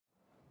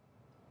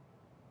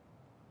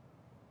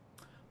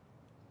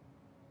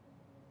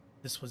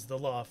This was the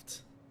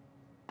loft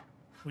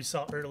we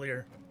saw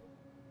earlier.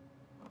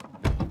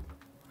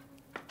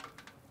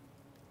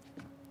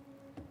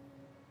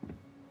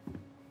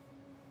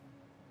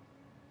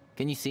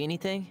 Can you see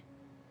anything?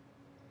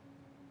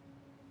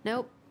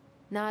 Nope.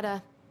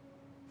 Nada.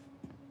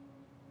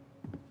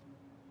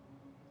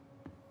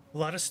 A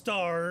lot of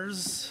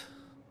stars.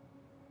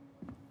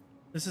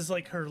 This is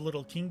like her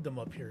little kingdom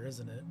up here,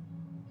 isn't it?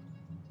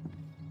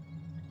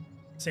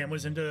 Sam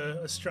was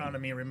into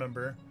astronomy,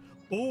 remember?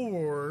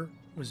 Or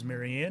was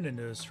Marianne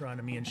into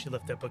astronomy and she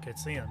left that book at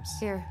Sam's?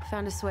 Here,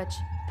 found a switch.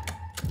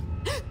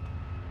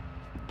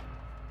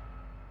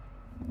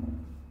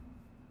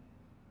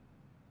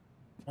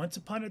 Once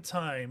upon a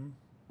time...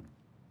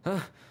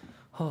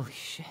 Holy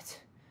shit.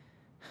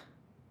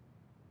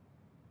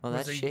 Well,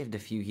 that Was shaved a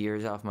few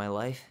years off my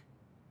life.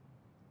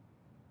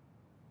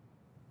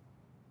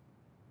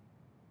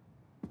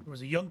 There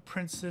was a young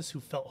princess who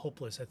felt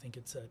hopeless, I think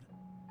it said.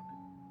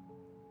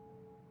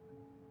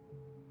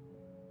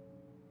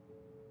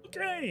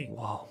 Okay.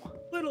 Whoa.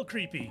 Little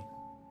creepy.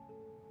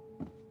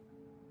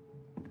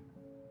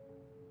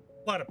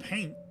 A lot of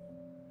paint.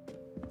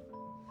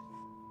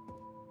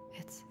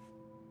 It's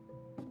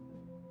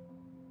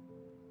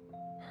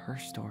Her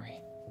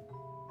story.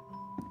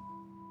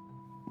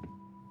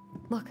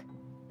 Look.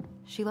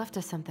 She left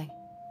us something.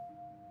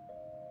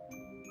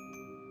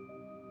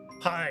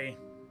 Hi.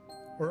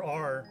 Or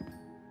R.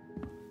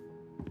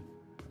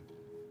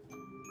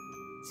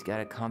 It's got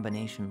a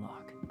combination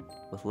lock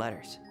with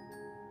letters.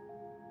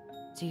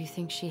 Do you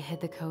think she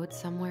hid the code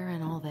somewhere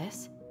in all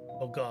this?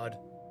 Oh God.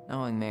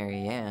 Knowing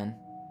Marianne,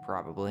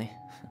 probably.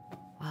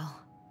 Well,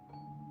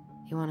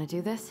 you want to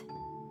do this?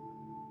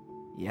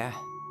 Yeah.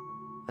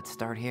 Let's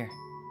start here.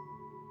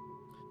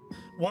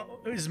 What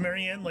is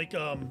Marianne like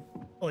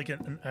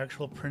an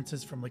actual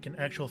princess from like an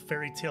actual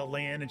fairy tale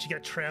land and she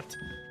got trapped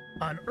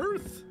on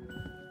Earth?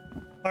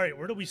 All right,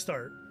 where do we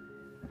start?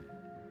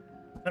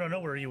 I don't know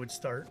where you would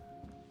start.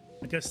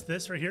 I guess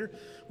this right here.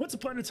 Once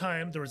upon a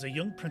time, there was a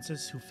young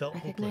princess who felt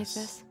Recognize hopeless.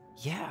 this?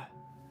 Yeah.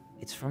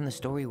 It's from the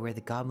story where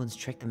the goblins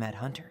tricked the Mad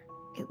Hunter.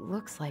 It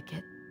looks like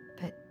it,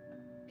 but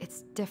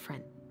it's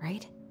different,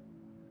 right?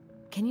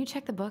 Can you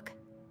check the book?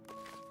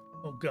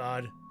 Oh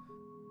God.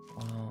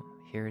 Well,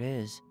 here it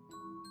is.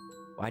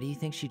 Why do you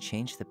think she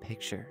changed the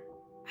picture?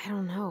 I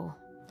don't know.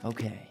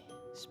 Okay,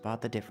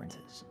 spot the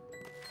differences.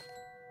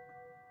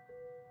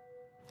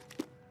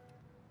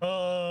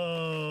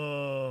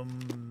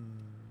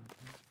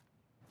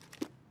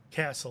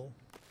 Castle.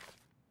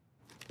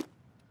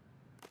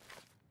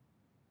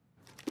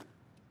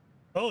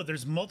 Oh,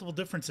 there's multiple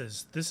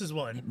differences. This is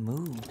one. It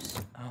moves.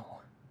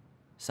 Oh.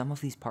 Some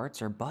of these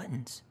parts are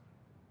buttons.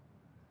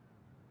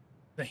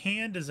 The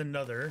hand is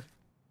another.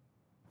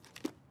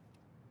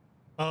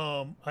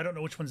 I don't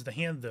know which one's the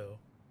hand though.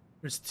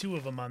 There's two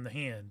of them on the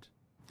hand.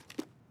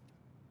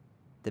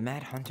 The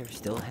Mad Hunter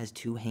still has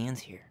two hands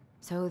here.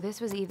 So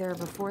this was either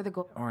before the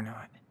gold... Or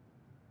not.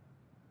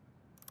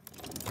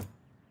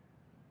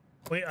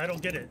 Wait, I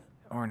don't get it.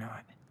 Or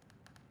not.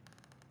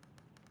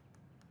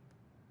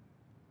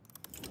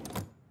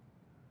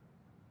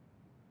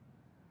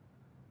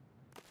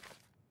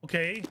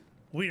 Okay,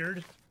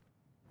 weird.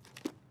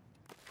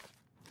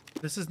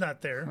 This is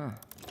not there. Huh.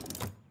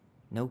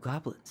 No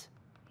goblins.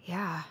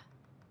 Yeah.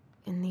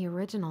 In the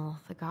original,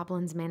 the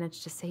goblins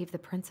managed to save the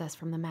princess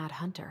from the Mad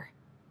Hunter.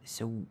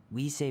 So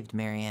we saved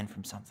Marianne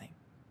from something.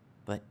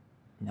 But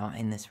not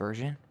in this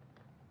version?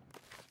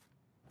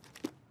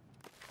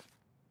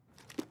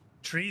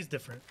 Tree's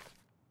different.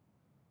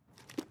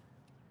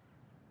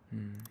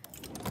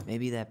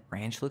 Maybe that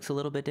branch looks a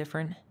little bit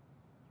different?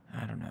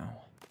 I don't know.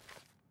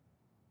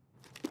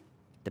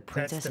 The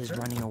princess is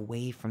different. running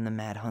away from the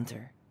Mad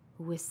Hunter.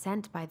 Who was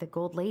sent by the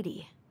Gold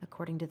Lady,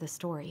 according to the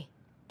story.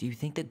 Do you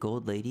think the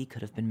Gold Lady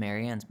could have been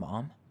Marianne's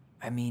mom?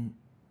 I mean,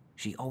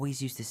 she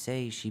always used to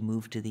say she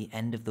moved to the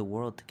end of the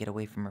world to get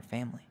away from her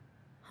family.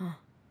 Huh.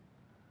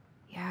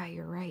 Yeah,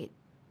 you're right.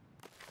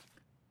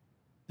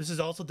 This is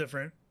also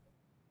different.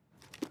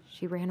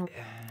 She ran away.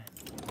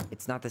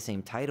 It's not the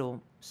same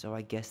title, so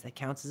I guess that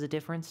counts as a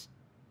difference.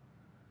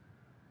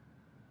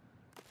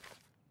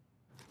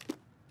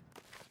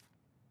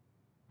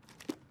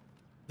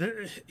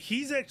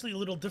 He's actually a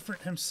little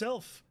different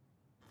himself.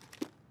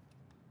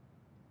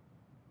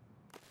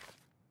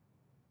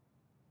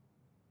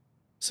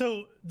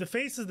 So the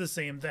face is the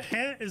same. The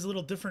hat is a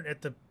little different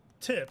at the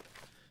tip,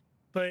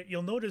 but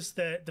you'll notice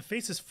that the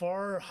face is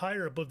far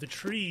higher above the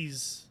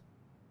trees.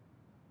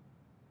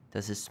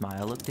 Does his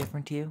smile look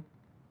different to you?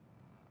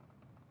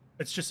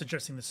 It's just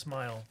addressing the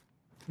smile.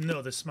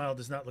 No, the smile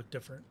does not look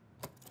different.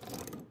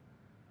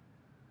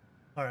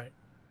 All right.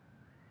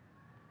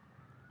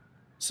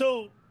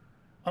 So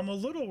I'm a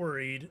little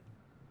worried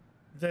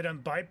that I'm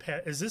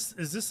bypass. Is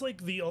this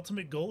like the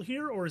ultimate goal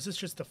here, or is this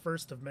just the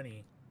first of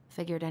many?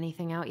 Figured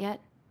anything out yet?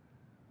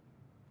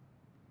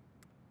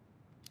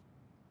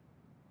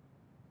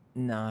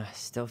 Nah,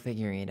 still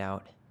figuring it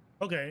out.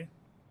 Okay.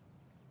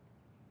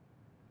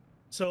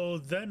 So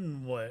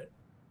then what?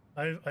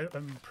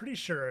 I'm pretty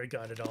sure I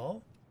got it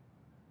all.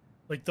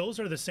 Like, those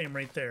are the same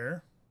right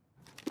there.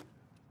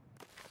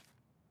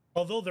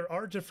 Although there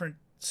are different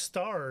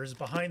stars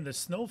behind the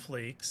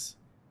snowflakes,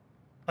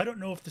 I don't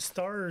know if the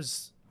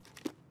stars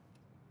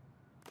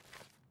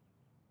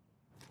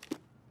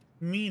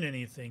mean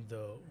anything,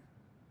 though.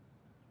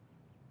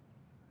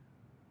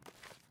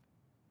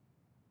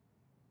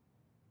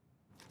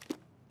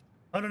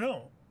 I don't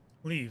know.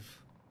 Leave.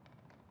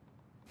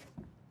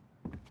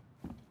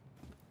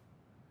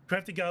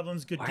 Crafty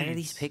goblins, good Why deeds. are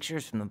these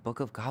pictures from the Book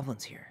of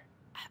Goblins here?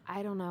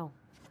 I don't know.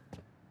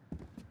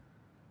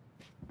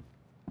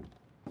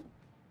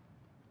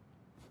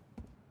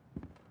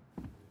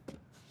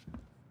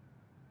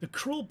 The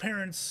cruel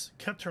parents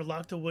kept her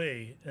locked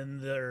away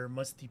in their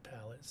musty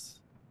palace.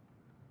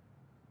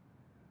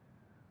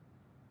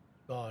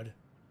 God.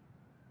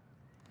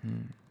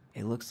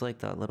 It looks like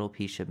that little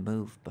piece should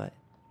move, but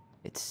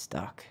it's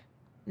stuck.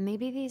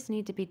 Maybe these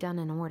need to be done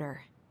in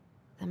order.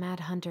 The Mad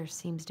Hunter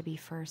seems to be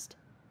first.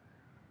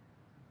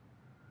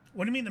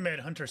 What do you mean the Mad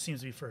Hunter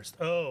seems to be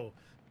first? Oh,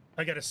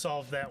 I gotta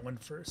solve that one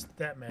first.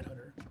 That Mad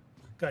Hunter.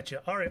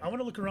 Gotcha. All right, I want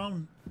to look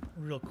around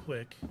real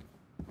quick.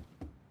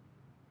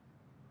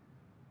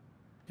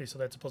 Okay, so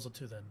that's a puzzle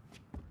 2 then.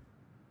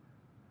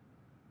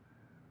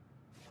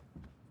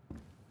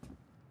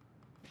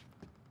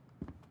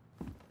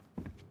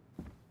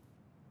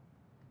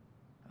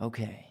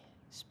 Okay,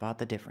 spot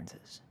the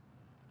differences.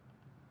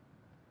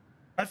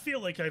 I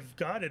feel like I've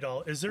got it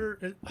all. Is there...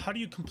 How do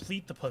you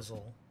complete the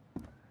puzzle?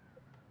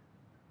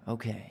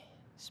 Okay,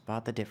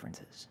 spot the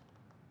differences.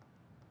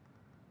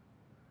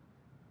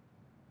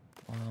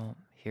 Well,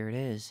 here it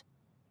is.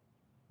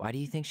 Why do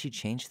you think she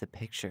changed the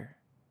picture?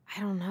 I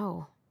don't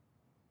know.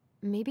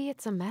 Maybe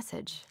it's a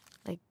message.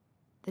 Like,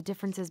 the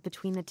differences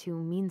between the two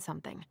mean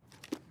something.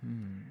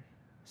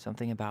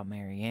 Something about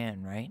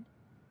Marianne, right?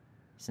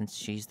 Since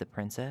she's the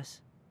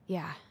princess?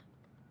 Yeah.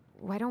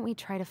 Why don't we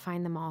try to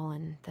find them all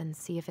and then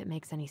see if it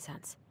makes any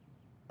sense?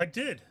 I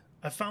did.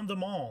 I found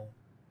them all.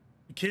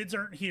 The kids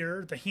aren't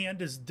here. The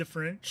hand is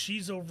different.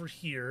 She's over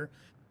here.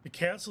 The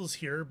castle's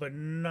here, but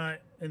not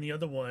in the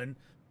other one.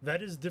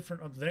 That is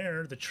different up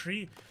there. The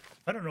tree...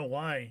 I don't know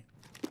why.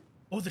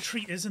 Oh, the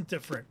tree isn't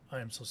different.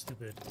 I am so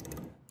stupid.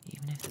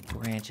 Even if the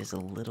branch is a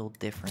little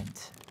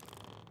different,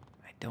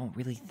 I don't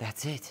really...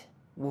 That's it.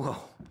 Whoa.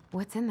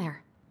 What's in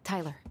there?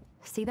 Tyler,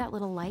 see that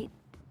little light?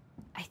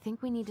 I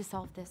think we need to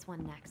solve this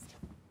one next.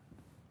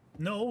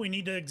 No, we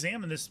need to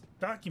examine this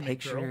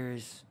document, girl.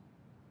 Pictures,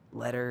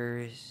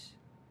 letters.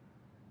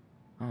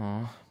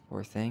 Oh,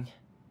 poor thing.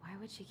 Why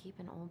would she keep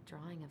an old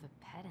drawing of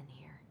a pet in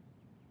here?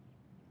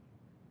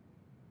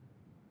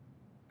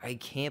 I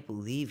can't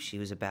believe she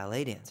was a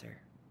ballet dancer.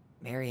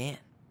 Marianne.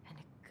 And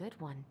a good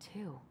one,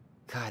 too.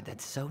 God,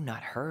 that's so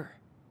not her.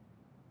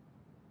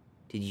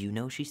 Did you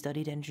know she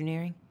studied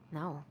engineering?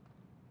 No.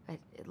 But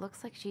it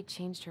looks like she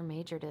changed her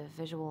major to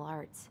visual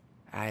arts.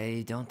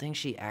 I don't think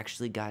she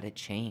actually got it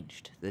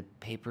changed. The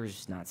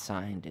paper's not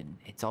signed and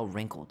it's all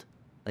wrinkled.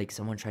 Like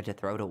someone tried to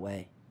throw it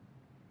away.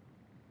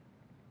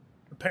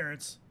 Her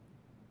parents.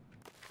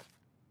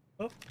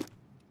 Oh.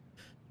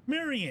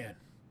 Marianne.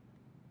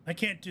 I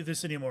can't do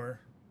this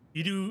anymore.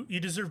 You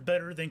deserve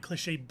better than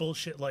cliche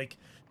bullshit like,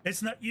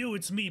 it's not you,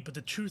 it's me, but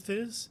the truth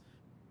is,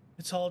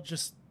 it's all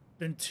just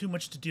been too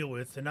much to deal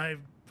with, and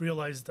I've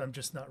realized I'm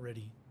just not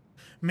ready.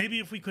 Maybe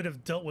if we could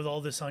have dealt with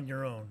all this on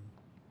your own.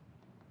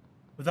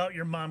 Without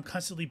your mom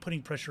constantly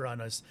putting pressure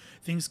on us,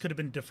 things could have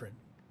been different.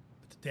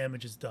 But the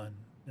damage is done,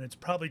 and it's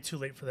probably too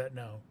late for that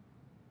now.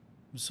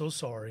 I'm so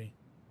sorry.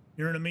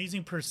 You're an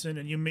amazing person,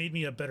 and you made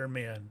me a better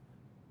man.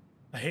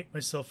 I hate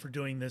myself for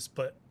doing this,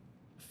 but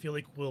I feel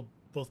like we'll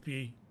both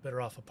be better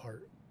off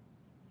apart.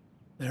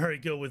 There I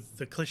go with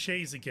the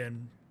cliches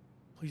again.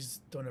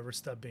 Please don't ever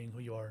stop being who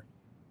you are.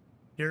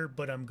 Here,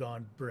 but I'm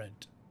gone,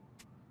 Brent.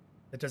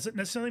 That doesn't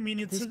necessarily mean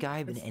it's... Has this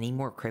guy been any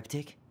more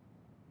cryptic?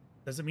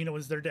 Doesn't mean it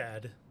was their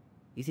dad.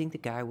 You think the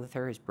guy with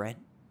her is Brent?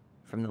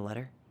 From the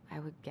letter? I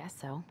would guess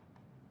so.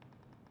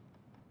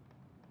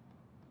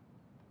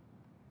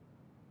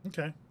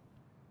 Okay.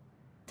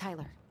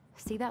 Tyler,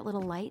 see that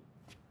little light?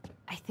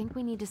 I think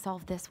we need to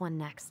solve this one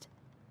next.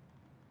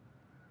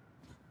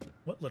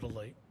 What little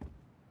light?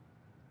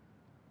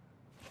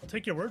 I'll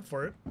take your word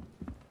for it,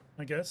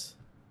 I guess.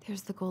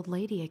 There's the gold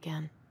lady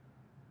again.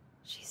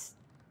 She's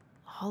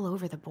all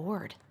over the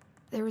board.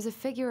 There was a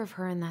figure of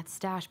her in that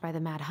stash by the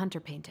Mad Hunter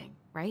painting,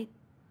 right?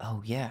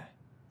 Oh, yeah.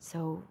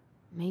 So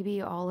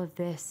maybe all of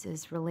this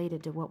is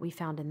related to what we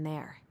found in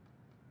there.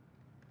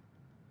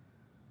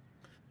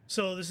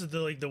 So this is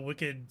the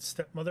wicked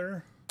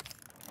stepmother?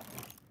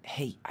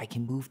 Hey, I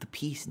can move the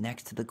piece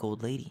next to the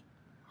gold lady.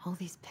 All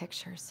these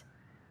pictures.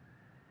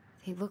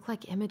 They look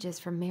like images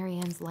from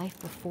Marianne's life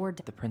before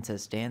The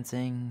princess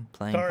dancing,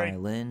 playing Sorry.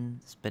 violin,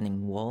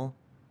 spinning wool.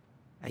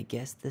 I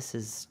guess this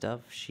is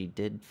stuff she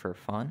did for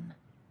fun?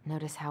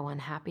 Notice how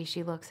unhappy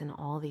she looks in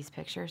all these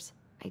pictures?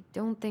 I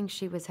don't think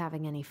she was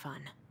having any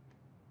fun.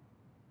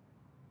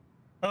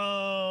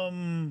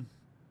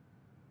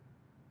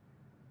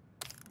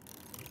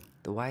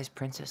 The wise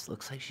princess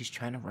looks like she's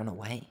trying to run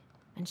away.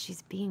 And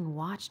she's being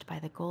watched by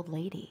the gold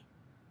lady.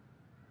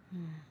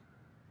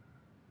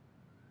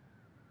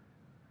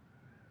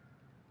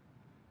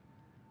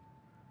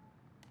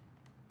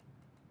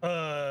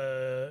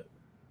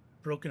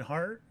 Broken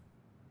heart.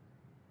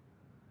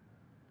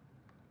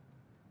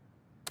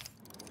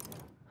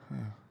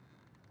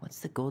 What's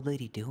the gold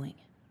lady doing?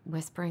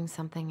 Whispering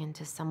something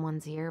into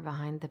someone's ear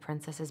behind the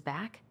princess's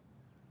back?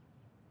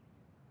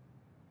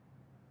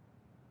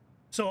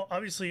 So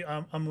obviously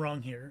I'm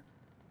wrong here.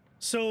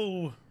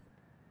 So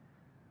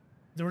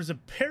there was a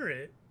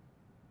parrot.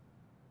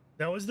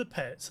 That was the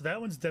pet. So that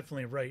one's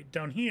definitely right.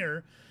 Down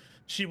here,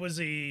 she was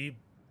a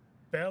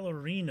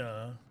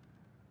ballerina.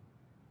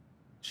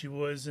 She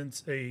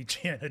wasn't a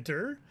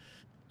janitor.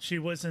 She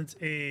wasn't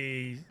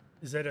a...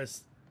 Is that a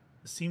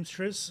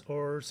seamstress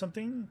or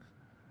something?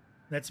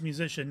 That's a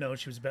musician. No,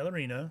 she was a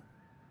ballerina.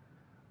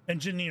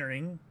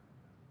 Engineering.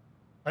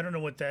 I don't know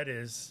what that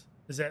is.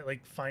 Is that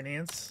like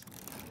finance?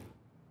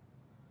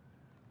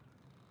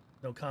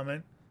 No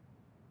comment.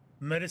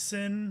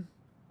 Medicine.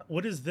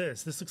 What is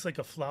this? This looks like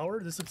a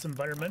flower. This looks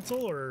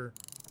environmental, or...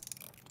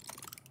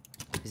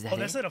 Is that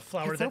that's it? not a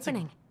flower. It's That's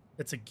opening.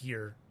 that's a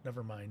gear.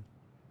 Never mind.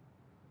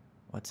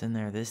 What's in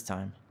there this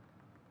time?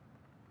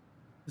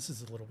 This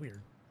is a little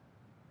weird.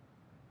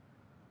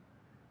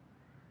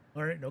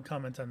 All right, no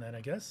comment on that,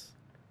 I guess.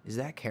 Is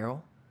that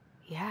Carol?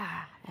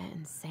 Yeah,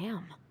 and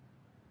Sam.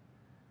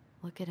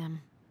 Look at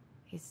him.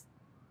 He's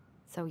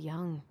so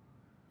young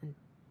and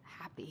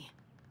happy.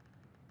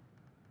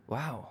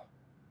 Wow.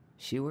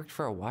 She worked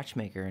for a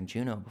watchmaker in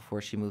Juneau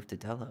before she moved to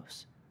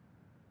Delos.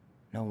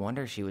 No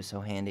wonder she was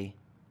so handy.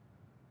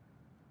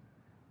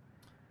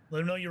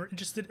 Let him know you were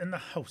interested in the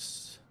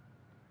house.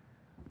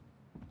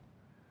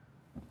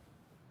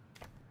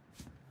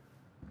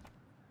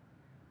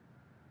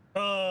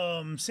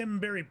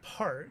 Salmonberry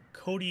Park,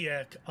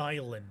 Kodiak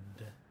Island.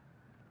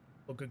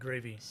 Oh, good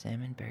gravy.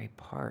 Salmonberry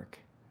Park.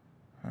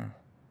 Huh.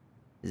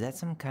 Is that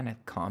some kind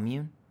of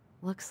commune?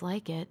 Looks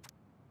like it.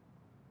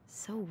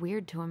 So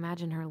weird to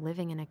imagine her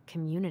living in a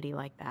community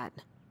like that.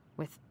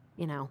 With,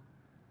 you know,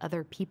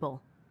 other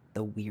people.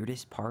 The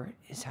weirdest part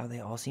is how they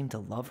all seem to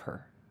love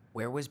her.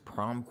 Where was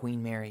prom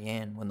queen Mary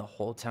Ann when the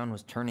whole town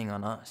was turning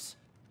on us?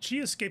 She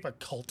escaped a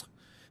cult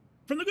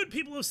from the good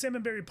people of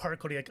Salmonberry Park,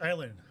 Kodiak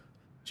Island.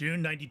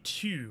 June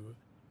 92.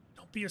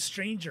 Don't be a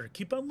stranger.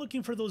 Keep on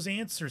looking for those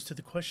answers to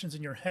the questions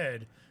in your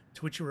head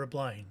to which you were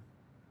blind.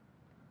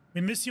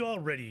 We miss you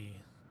already.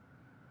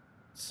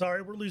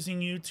 Sorry we're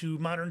losing you to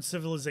modern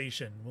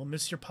civilization. We'll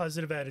miss your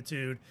positive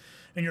attitude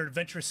and your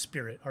adventurous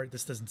spirit. All right,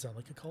 this doesn't sound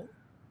like a cult.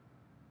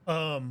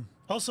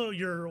 Also,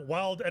 your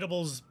wild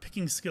edibles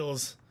picking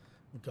skills.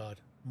 Oh, God,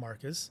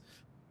 Marcus.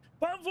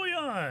 Bon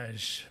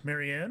voyage,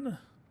 Marianne.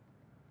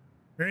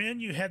 Marianne,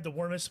 you had the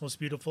warmest, most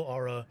beautiful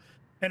aura,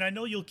 and I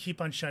know you'll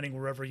keep on shining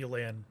wherever you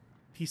land.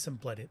 Peace and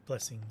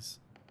blessings.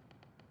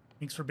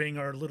 Thanks for being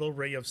our little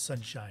ray of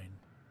sunshine.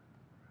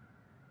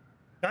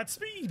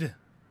 Godspeed.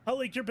 I'll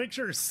like your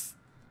pictures.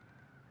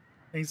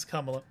 Thanks,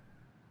 Kamala.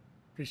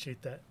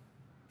 Appreciate that.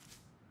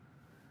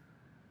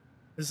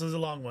 This is a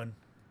long one.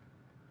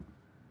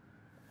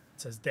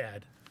 It says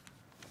dad.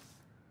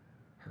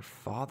 Her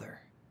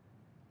father.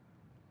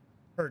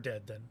 Her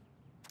dad, then.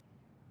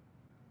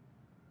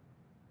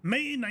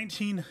 May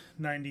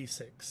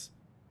 1996.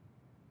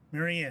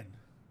 Marianne,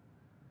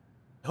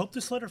 I hope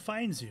this letter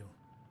finds you.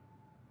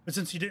 But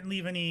since you didn't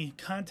leave any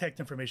contact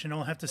information,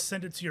 I'll have to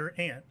send it to your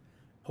aunt.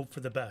 Hope for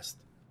the best.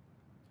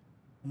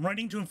 I'm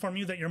writing to inform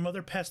you that your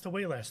mother passed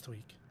away last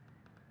week.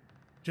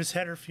 Just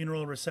had her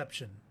funeral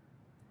reception.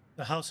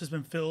 The house has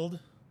been filled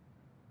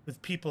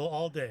with people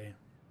all day.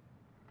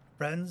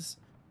 Friends,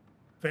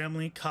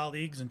 family,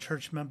 colleagues, and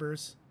church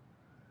members.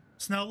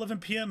 It's now 11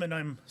 p.m. and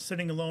I'm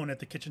sitting alone at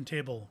the kitchen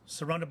table,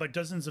 surrounded by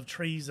dozens of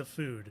trays of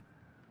food,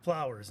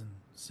 flowers, and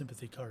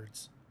sympathy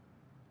cards.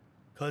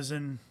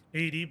 Cousin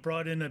 80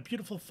 brought in a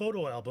beautiful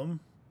photo album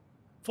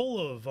full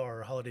of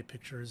our holiday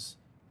pictures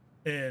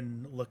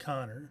in La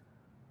Conner.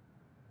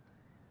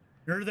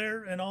 You're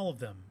there in all of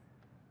them,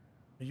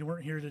 but you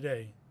weren't here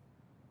today.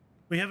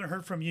 We haven't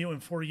heard from you in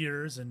 4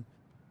 years and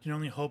can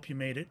only hope you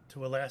made it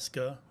to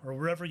Alaska or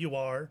wherever you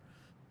are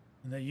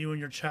and that you and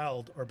your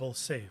child are both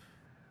safe.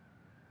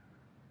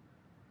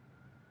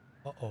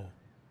 Uh-oh.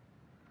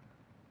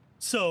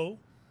 So,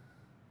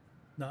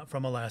 not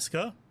from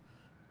Alaska.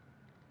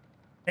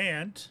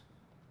 And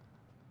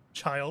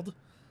child,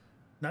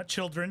 not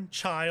children,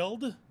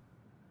 child.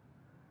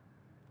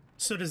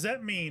 So does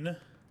that mean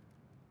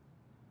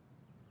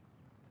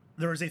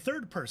there is a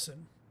third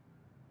person?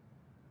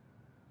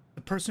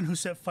 The person who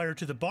set fire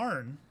to the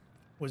barn,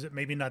 was it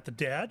maybe not the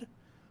dad,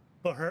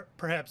 but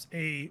perhaps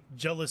a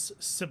jealous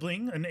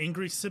sibling, an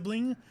angry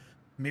sibling?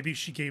 Maybe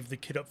she gave the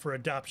kid up for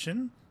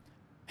adoption,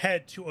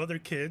 had 2 other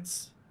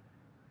kids.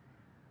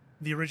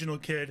 The original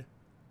kid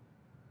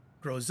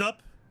grows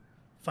up,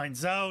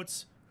 finds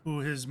out who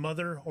his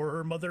mother or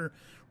her mother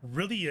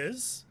really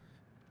is,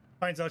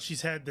 finds out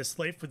she's had this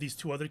life with these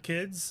 2 other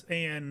kids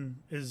and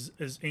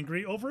is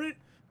angry over it.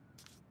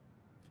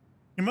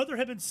 Your mother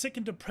had been sick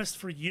and depressed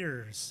for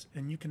years,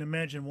 and you can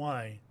imagine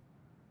why.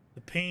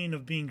 The pain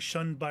of being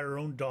shunned by her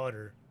own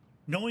daughter,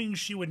 knowing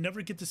she would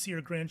never get to see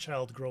her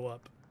grandchild grow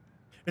up.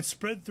 It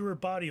spread through her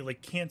body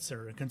like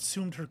cancer and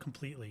consumed her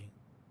completely.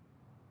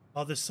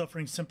 All this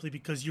suffering simply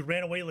because you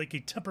ran away like a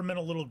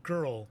temperamental little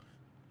girl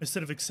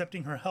instead of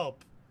accepting her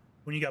help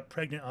when you got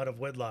pregnant out of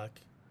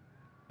wedlock,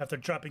 after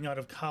dropping out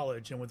of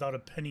college and without a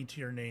penny to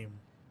your name.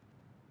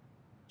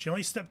 She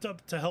only stepped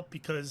up to help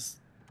because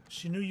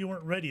she knew you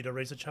weren't ready to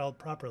raise a child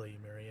properly,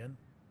 Marianne.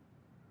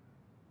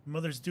 A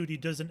mother's duty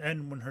doesn't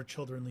end when her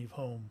children leave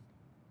home.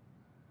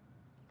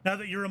 Now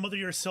that you're a mother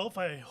yourself,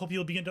 I hope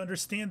you'll begin to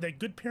understand that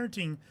good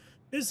parenting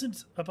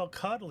isn't about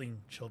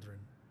coddling children.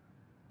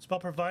 It's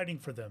about providing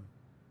for them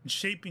and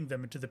shaping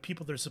them into the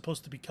people they're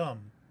supposed to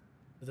become,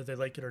 whether they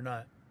like it or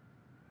not.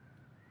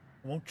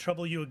 I won't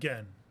trouble you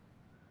again.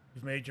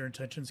 You've made your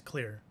intentions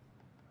clear.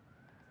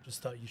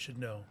 Just thought you should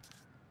know.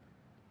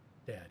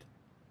 Dad.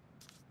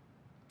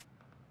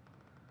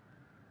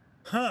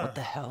 Huh. What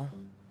the hell?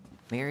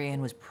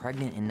 Marianne was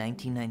pregnant in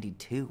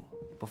 1992,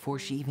 before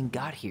she even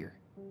got here.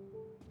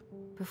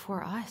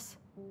 Before us?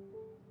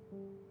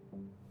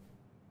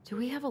 Do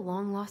we have a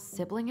long-lost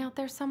sibling out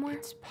there somewhere?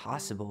 It's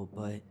possible,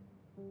 but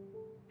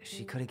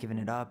she could have given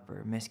it up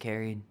or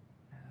miscarried.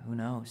 Who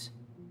knows?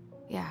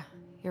 Yeah,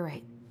 you're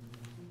right.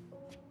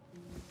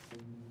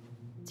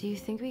 Do you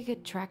think we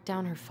could track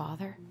down her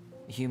father?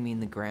 You mean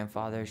the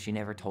grandfather she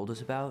never told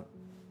us about?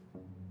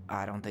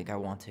 I don't think I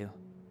want to.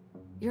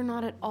 You're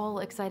not at all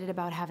excited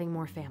about having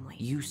more family.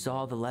 You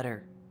saw the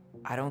letter.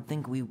 I don't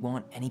think we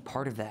want any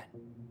part of that.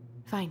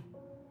 Fine.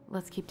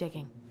 Let's keep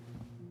digging.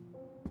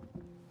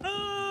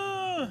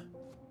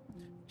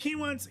 He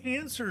wants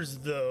answers,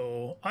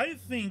 though. I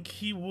think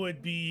he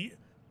would be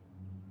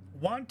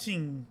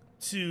wanting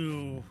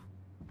to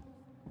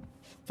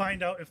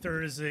find out if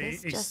there is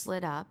This just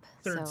lit up,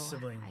 third so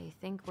sibling. I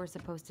think we're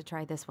supposed to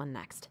try this one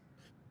next.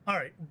 All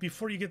right,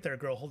 before you get there,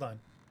 girl, hold on.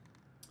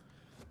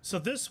 So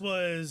this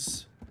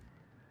was...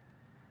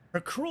 Her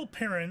cruel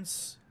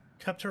parents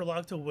kept her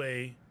locked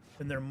away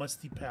in their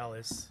musty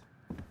palace.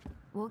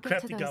 We'll get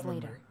Crafty to those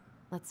government. later.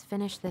 Let's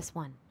finish this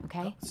one,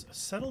 okay?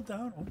 Settle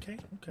down.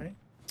 Okay.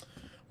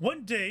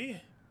 One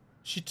day,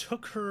 she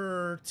took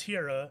her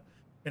tiara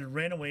and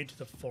ran away to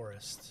the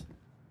forest.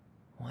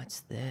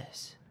 What's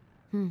this?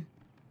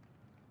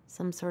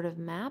 Some sort of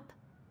map?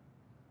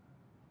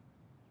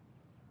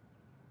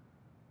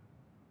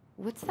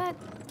 What's that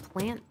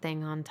plant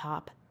thing on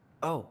top?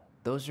 Oh,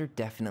 those are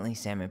definitely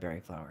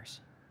salmonberry flowers.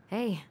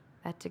 Hey,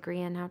 that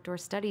degree in outdoor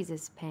studies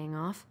is paying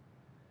off.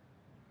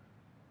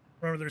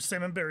 Remember, there's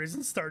salmon berries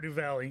in Stardew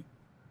Valley.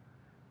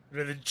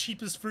 They're the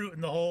cheapest fruit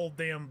in the whole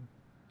damn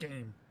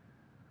game.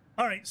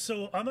 All right,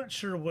 so I'm not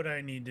sure what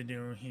I need to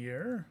do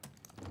here.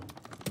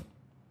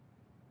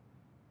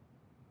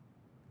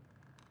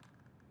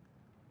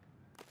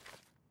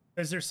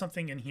 Is there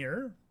something in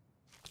here?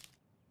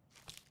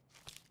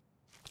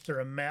 Is there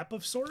a map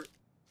of sort?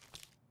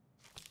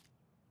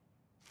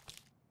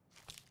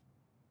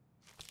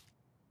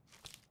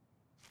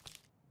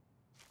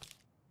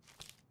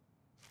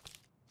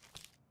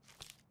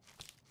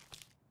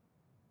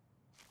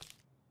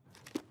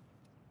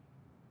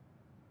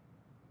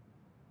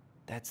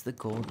 That's the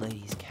Gold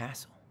Lady's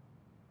castle.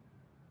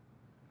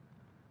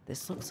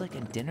 This looks like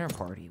a dinner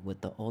party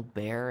with the old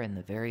bear and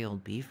the very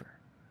old beaver.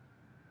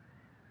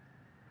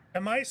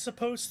 Am I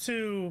supposed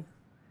to...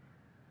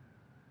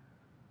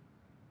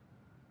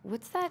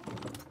 What's that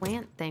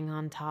plant thing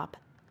on top?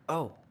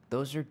 Oh,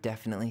 those are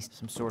definitely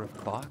some sort of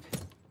clock.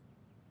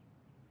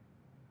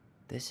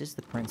 This is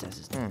the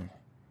princess's.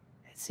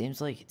 It seems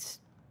like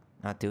it's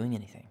not doing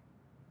anything.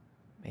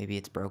 Maybe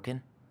it's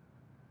broken?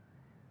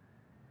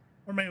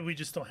 Or maybe we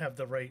just don't have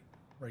the right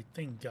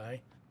thing,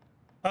 guy.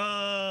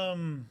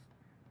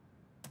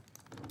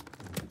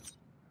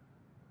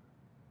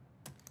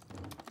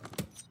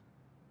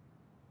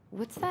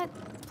 What's that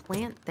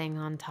plant thing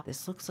on top?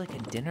 This looks like a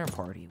dinner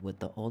party with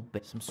the old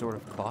bear. Some sort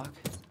of clock?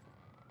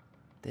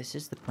 This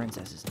is the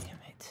princess's. Damn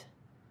it.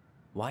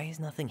 Why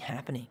is nothing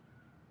happening?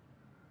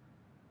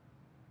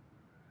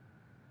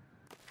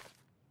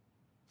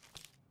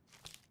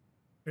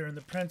 Bear and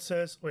the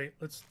princess. Wait,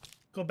 let's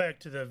go back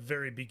to the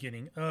very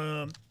beginning.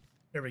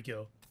 There we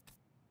go.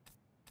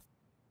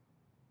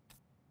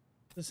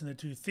 Listen to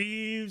two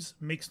thieves,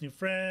 makes new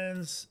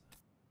friends.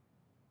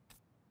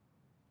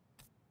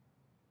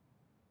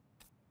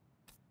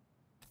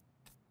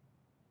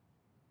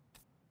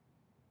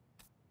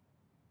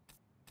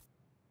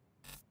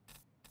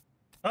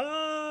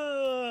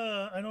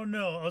 I don't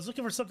know. I was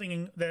looking for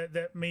something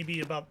that may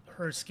be about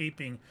her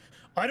escaping.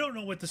 I don't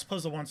know what this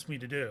puzzle wants me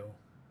to do.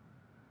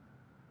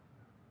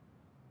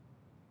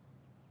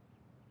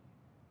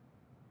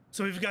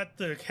 So we've got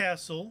the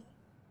castle.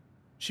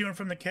 She went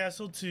from the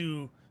castle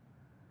to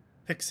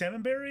pick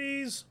salmon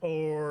berries,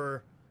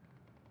 or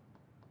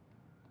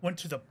went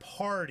to the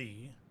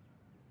party.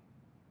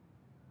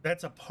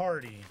 That's a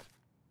party.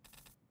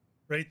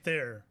 Right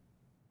there.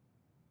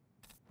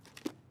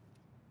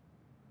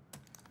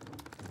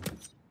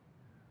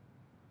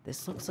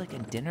 This looks like a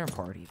dinner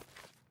party.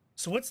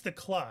 So what's the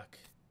clock?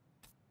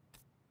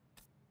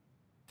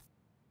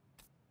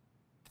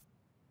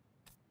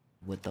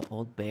 with the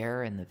old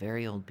bear and the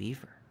very old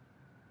beaver.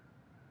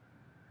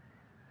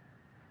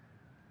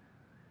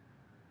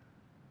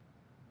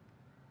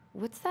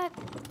 What's that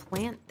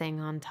plant thing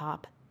on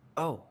top?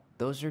 Oh,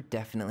 those are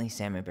definitely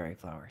salmonberry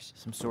flowers.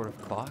 Some sort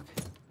of clock?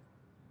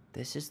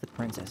 This is the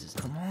princess's.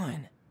 Come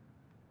on.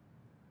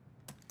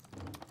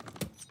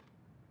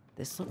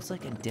 This looks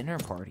like a dinner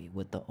party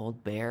with the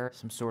old bear.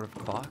 Some sort of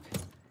clock?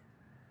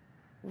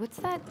 What's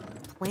that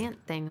plant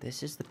thing?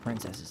 This is the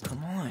princess's.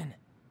 Come on.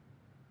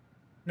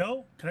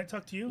 No? Can I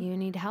talk to you? You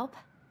need help?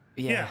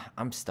 Yeah,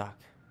 I'm stuck.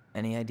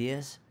 Any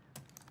ideas?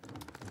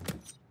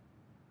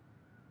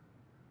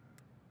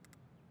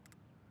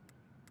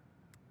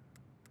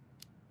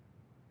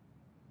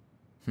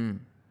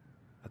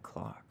 A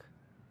clock.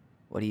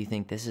 What do you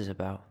think this is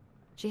about?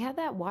 She had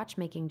that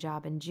watchmaking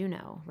job in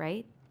Juneau,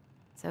 right?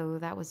 So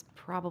that was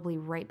probably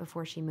right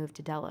before she moved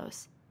to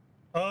Delos.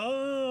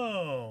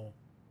 Oh.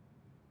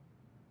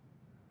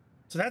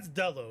 So that's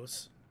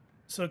Delos.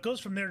 So it goes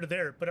from there to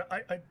there, but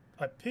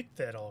I picked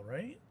that all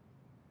right.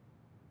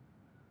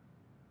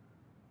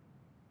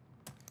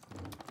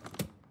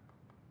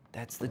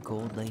 That's the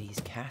Gold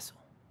Lady's castle.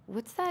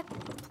 What's that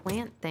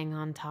plant thing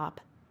on top?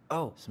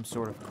 Oh, some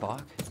sort of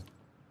clock?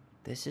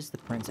 This is the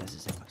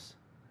princess's house.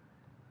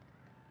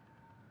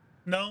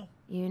 No.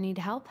 You need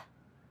help?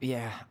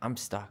 Yeah, I'm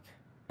stuck.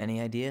 Any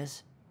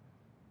ideas?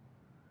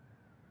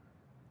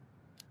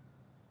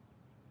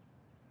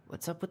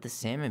 What's up with the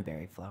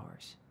salmonberry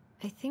flowers?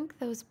 I think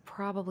those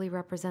probably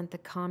represent the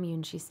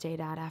commune she stayed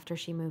at after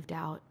she moved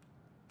out.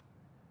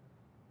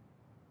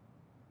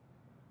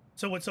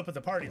 So what's up with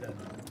the party then?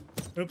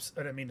 Oops,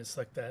 I didn't mean to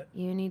select that.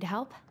 You need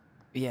help?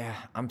 Yeah,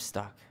 I'm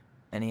stuck.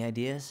 Any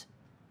ideas?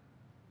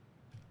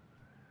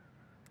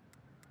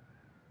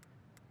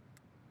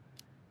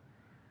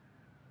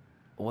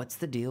 What's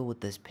the deal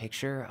with this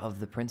picture of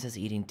the princess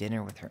eating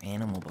dinner with her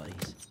animal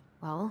buddies?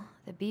 Well,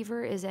 the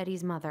beaver is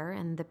Eddie's mother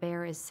and the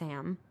bear is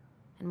Sam.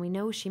 And we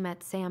know she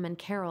met Sam and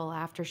Carol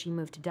after she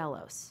moved to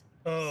Delos.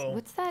 Oh. So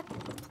what's that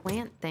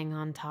plant thing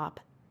on top?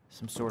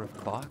 Some sort of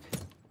clock?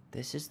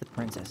 This is the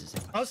princess's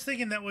house. I was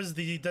thinking that was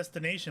the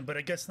destination, but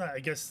I guess not. I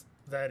guess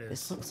that is.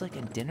 This looks like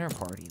a dinner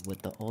party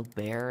with the old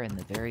bear and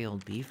the very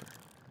old beaver.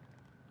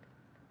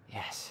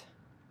 Yes.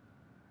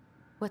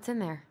 What's in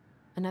there?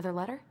 Another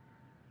letter?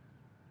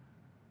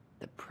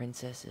 The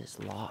princess's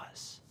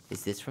loss.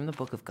 Is this from the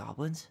Book of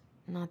Goblins?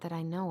 Not that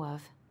I know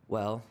of.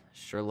 Well,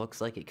 sure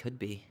looks like it could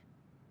be.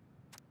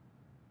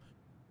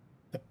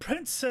 The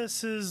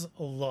princess's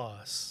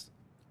loss.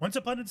 Once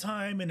upon a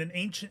time, in an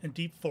ancient and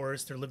deep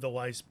forest, there lived a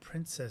wise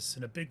princess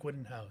in a big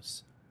wooden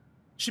house.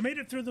 She made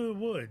it through the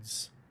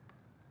woods,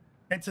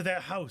 and to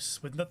that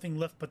house with nothing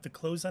left but the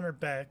clothes on her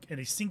back and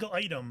a single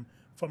item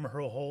from her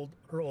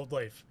old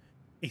life,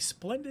 a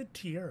splendid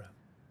tiara.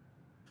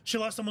 She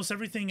lost almost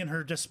everything in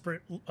her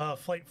desperate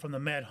flight from the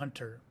Mad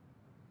Hunter.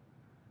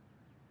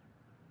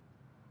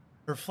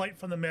 Her flight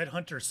from the Mad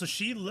Hunter. So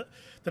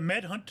the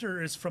Mad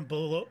Hunter is from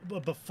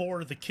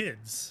before the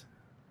kids.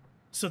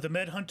 So the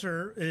Mad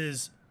Hunter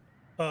is,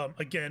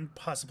 again,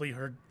 possibly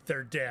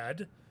their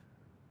dad.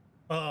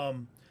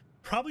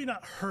 Probably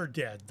not her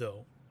dad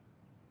though.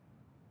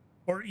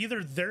 Or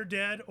either their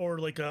dad or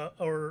like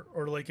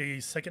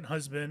a second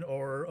husband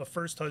or a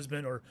first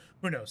husband or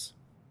who knows.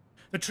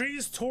 The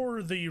trees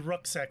tore the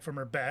rucksack from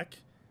her back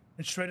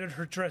and shredded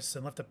her dress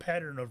and left a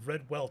pattern of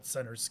red welts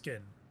on her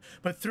skin.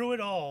 But through it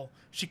all,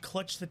 she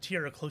clutched the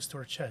tiara close to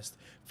her chest,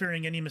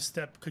 fearing any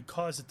misstep could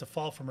cause it to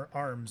fall from her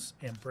arms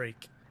and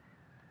break.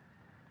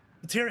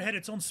 The tiara had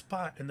its own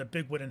spot in the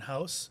big wooden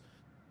house,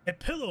 a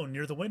pillow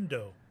near the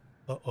window.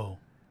 Uh-oh,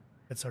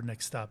 that's our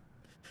next stop,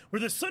 where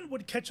the sun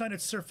would catch on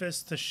its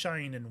surface to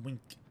shine and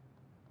wink.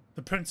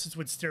 The princess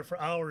would stare for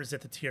hours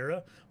at the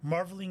tiara,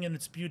 marveling in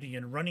its beauty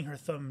and running her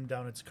thumb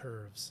down its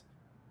curves.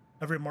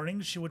 Every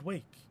morning she would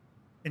wake,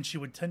 and she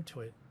would tend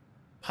to it,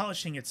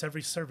 polishing its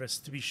every surface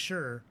to be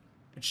sure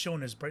it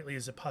shone as brightly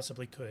as it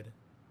possibly could.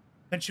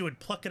 Then she would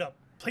pluck it up,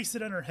 place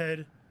it on her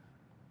head,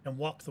 and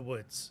walk the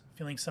woods,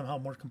 feeling somehow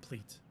more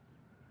complete.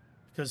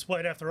 Because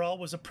what, after all,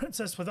 was a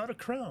princess without a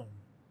crown?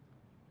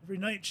 Every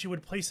night she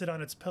would place it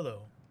on its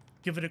pillow,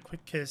 give it a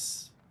quick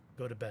kiss,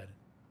 go to bed.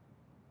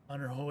 On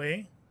her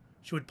way,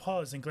 she would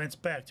pause and glance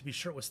back to be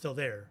sure it was still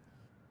there.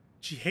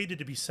 She hated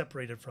to be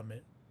separated from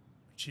it,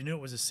 but she knew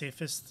it was the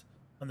safest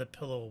on the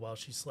pillow while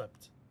she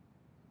slept.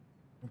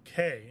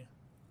 Okay.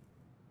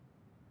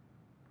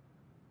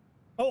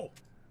 Oh,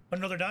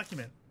 another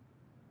document.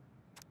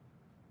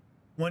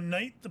 One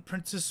night, the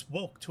princess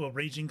woke to a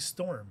raging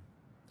storm.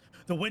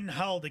 The wind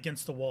howled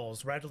against the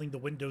walls, rattling the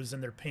windows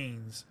and their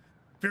panes.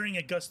 Fearing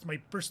a gust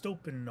might burst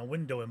open a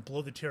window and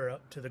blow the tiara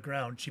up to the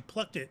ground, she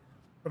plucked it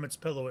from its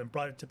pillow and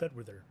brought it to bed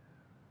with her.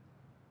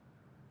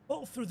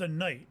 All through the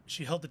night,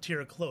 she held the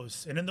tiara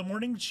close, and in the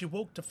morning she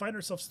woke to find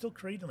herself still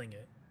cradling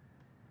it.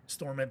 The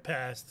storm had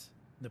passed,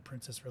 and the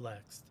princess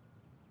relaxed.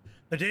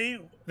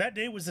 That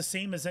day was the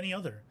same as any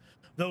other,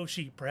 though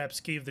she perhaps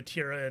gave the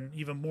tiara an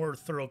even more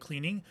thorough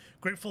cleaning,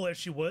 grateful as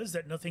she was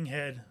that nothing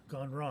had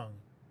gone wrong.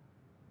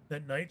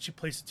 That night she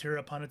placed the tiara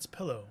upon its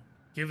pillow,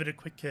 gave it a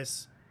quick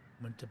kiss,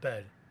 went to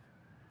bed,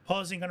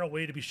 pausing on her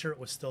way to be sure it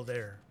was still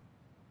there.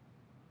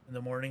 In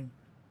the morning,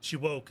 she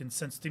woke and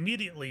sensed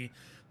immediately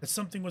that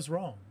something was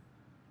wrong.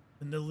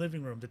 In the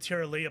living room, the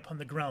tiara lay upon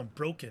the ground,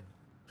 broken,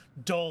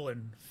 dull,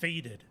 and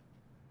faded.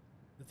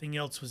 Nothing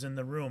else in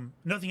the room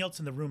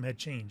had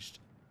changed.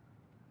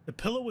 The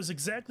pillow was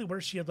exactly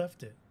where she had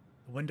left it.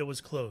 The window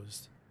was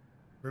closed.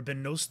 There had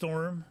been no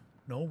storm,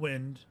 no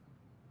wind,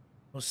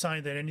 no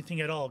sign that anything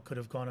at all could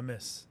have gone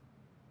amiss.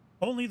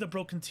 Only the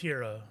broken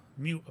tiara,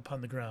 mute upon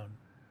the ground.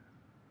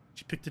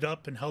 She picked it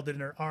up and held it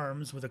in her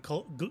arms with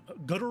a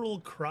guttural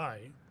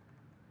cry.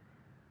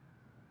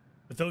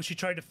 But though she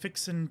tried to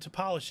fix and to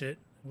polish it,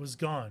 it was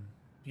gone,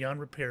 beyond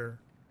repair,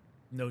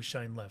 no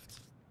shine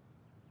left.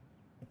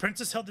 The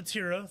princess held the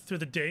tiara through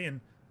the day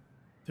and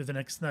through the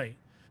next night,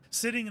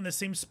 sitting in the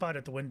same spot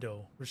at the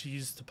window where she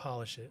used to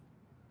polish it.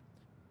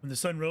 When the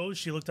sun rose,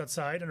 she looked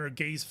outside and her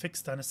gaze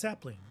fixed on a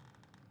sapling.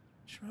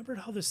 She remembered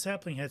how the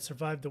sapling had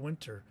survived the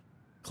winter,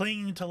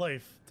 clinging to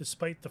life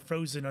despite the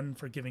frozen,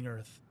 unforgiving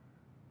earth.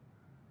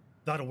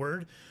 Without a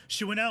word,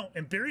 she went out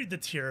and buried the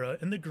tiara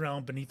in the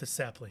ground beneath the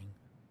sapling.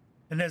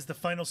 And as the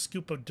final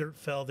scoop of dirt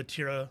fell, the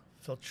tiara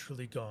felt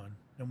truly gone,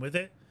 and with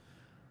it,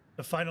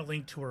 the final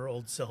link to her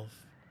old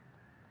self.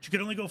 She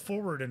could only go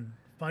forward and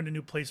find a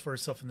new place for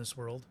herself in this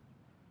world.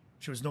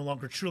 She was no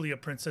longer truly a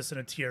princess in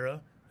a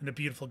tiara and a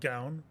beautiful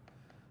gown,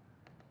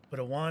 but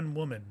a wan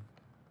woman,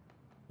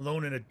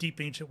 alone in a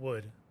deep ancient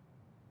wood.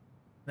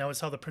 That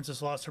was how the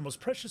princess lost her most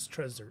precious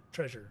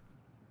treasure,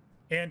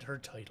 and her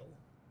title.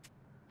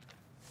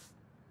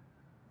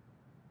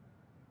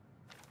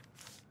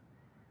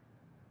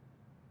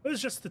 It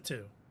was just the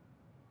two.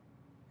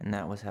 And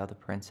that was how the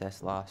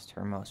princess lost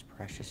her most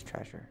precious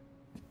treasure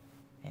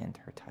and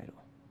her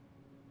title.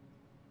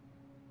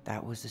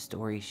 That was the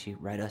story she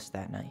read us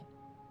that night.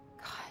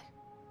 God,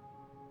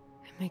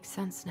 it makes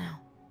sense now.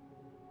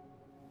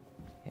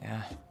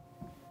 Yeah,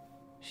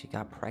 she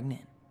got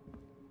pregnant.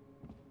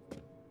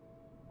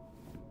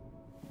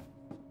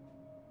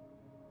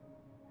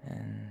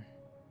 And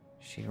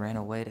she ran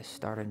away to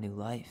start a new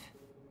life.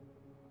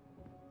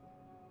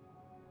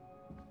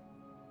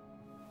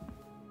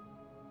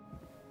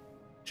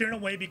 She ran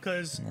away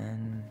because And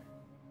then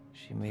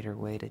she made her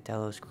way to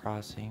Delos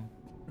Crossing.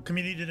 the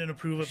community didn't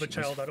approve of a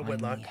child out of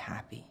wedlock. She was finally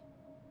happy.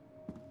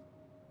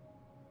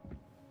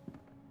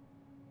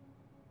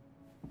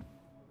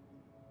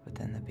 But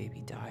then the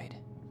baby died.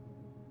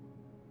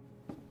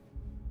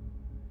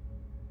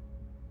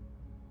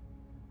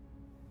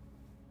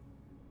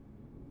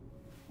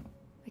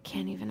 I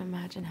can't even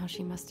imagine how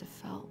she must have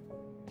felt.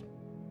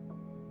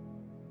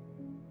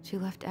 She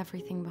left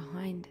everything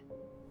behind,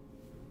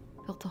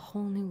 built a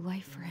whole new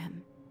life for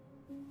him.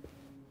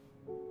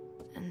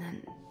 And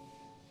then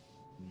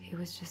he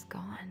was just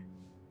gone.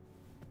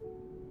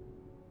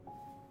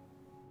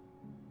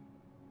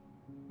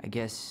 I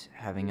guess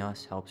having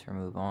us helps her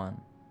move on.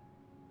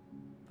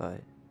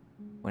 But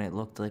when it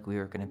looked like we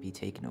were gonna be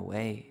taken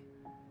away,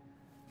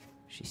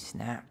 she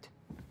snapped.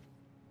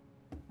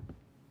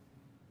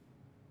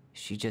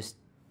 She just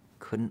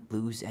couldn't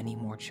lose any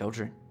more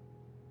children.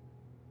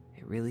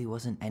 It really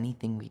wasn't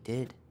anything we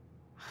did.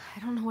 I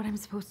don't know what I'm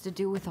supposed to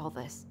do with all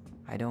this.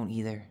 I don't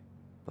either,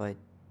 but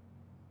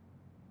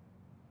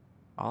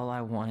all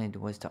I wanted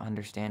was to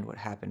understand what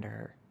happened to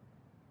her.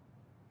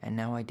 And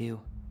now I do.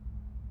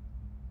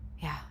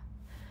 Yeah.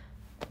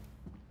 But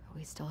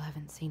we still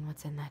haven't seen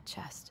what's in that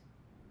chest.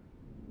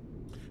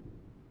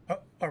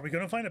 Are we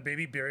going to find a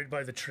baby buried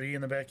by the tree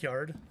in the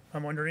backyard?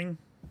 I'm wondering.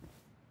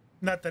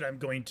 Not that I'm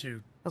going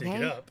to dig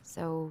it up.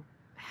 So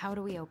how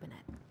do we open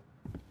it?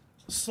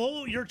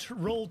 Slow your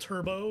roll,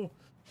 Turbo.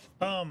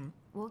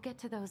 We'll get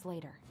to those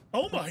later.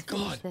 Oh my Let's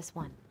finish God. this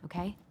one,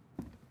 okay?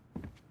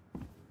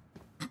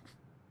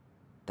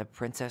 The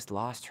princess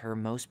lost her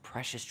most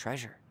precious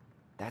treasure.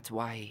 That's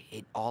why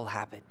it all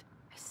happened.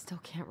 I still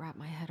can't wrap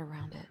my head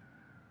around it.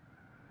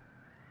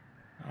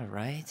 All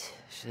right,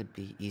 should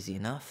be easy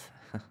enough.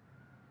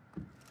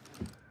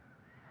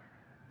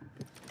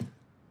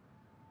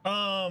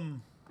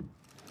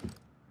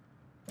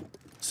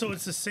 So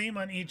it's the same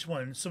on each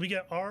one. So we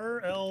get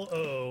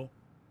R-L-O-S-E-A.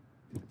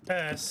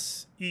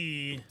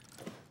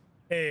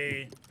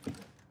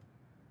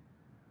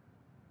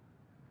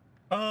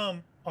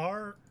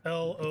 R-L-O-S-E-A.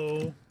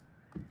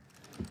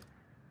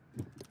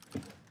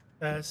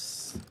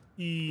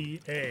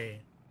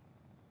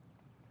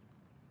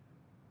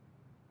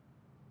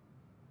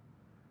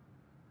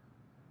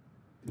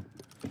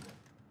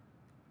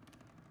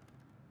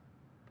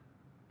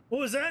 What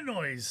was that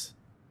noise?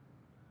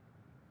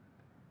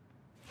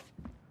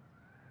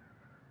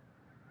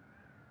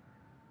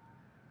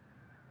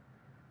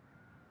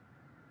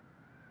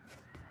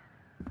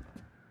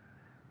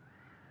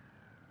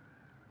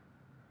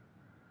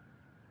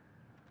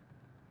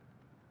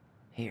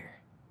 Here,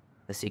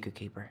 the secret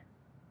keeper,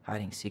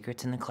 hiding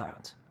secrets in the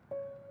clouds.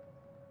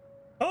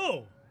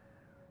 Oh!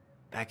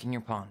 Back in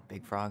your pond,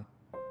 Big Frog.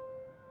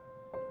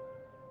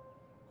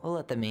 We'll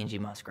let the mangy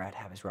muskrat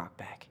have his rock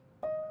back.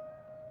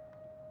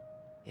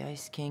 The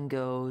Ice King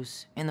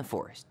goes in the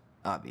forest,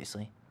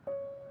 obviously.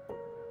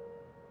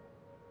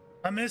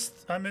 I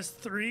missed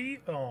 3.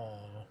 Oh.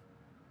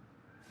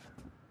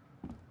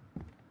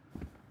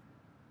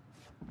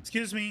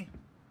 Excuse me.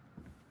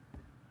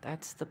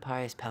 That's the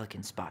pious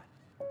pelican spot.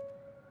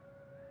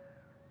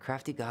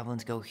 Crafty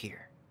goblins go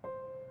here.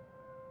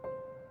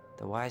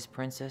 The wise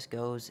princess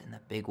goes in the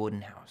big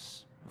wooden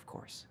house, of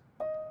course.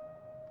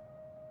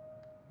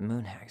 The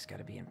moon hag's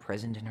gotta be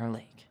imprisoned in her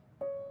lake.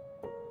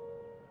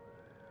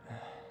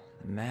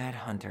 The mad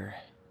hunter,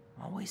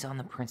 always on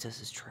the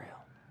princess's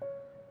trail.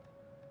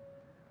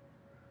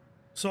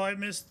 So I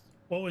missed,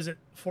 what was it,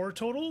 4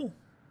 total?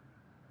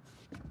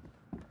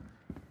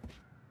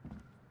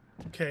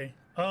 Okay.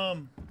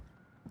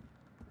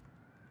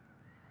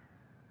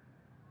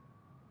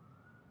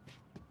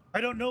 I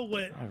don't know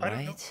what. All I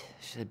don't know. right,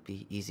 should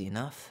be easy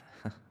enough.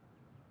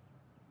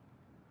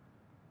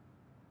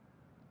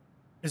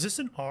 Is this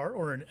an R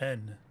or an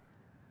N?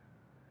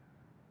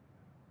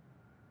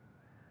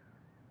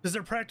 Because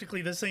they're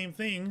practically the same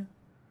thing,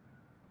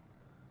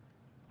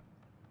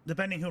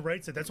 depending who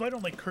writes it. That's why I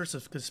don't like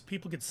cursive, because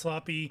people get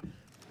sloppy.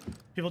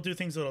 People do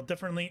things a little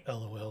differently.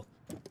 LOL.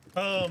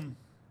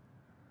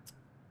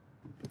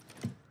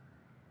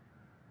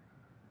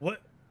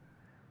 What?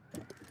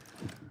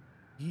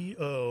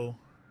 E-O.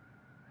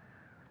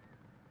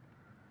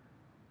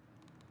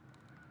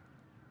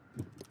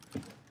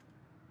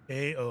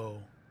 A-O.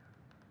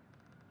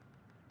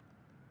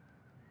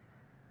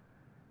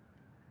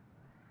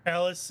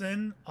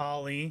 Alyson,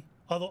 Ollie.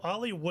 Although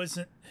Ollie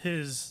wasn't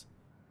his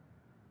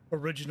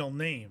original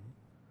name.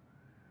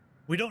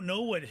 We don't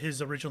know what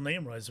his original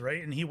name was,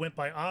 right? And he went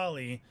by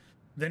Ollie.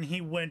 Then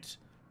he went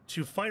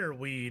to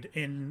Fireweed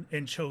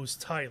and chose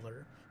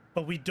Tyler.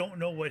 But we don't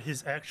know what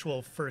his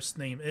actual first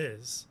name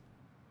is.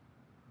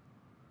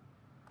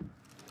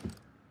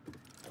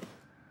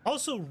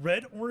 Also,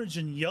 red, orange,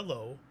 and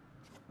yellow.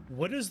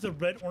 What does the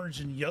red, orange,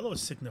 and yellow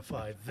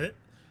signify?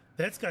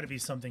 That's got to be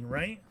something,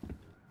 right?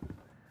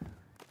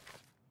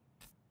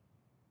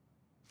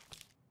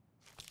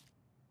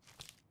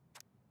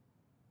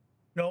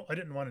 No, I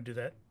didn't want to do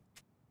that.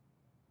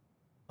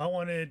 I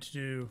wanted to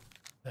do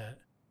that.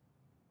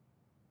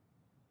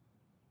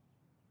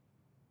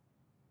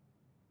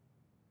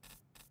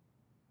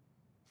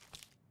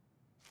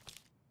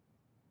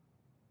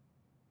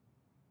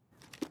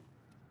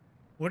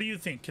 What do you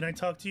think? Can I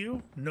talk to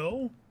you?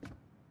 No?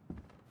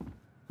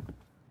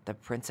 The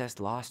princess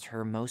lost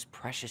her most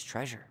precious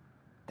treasure.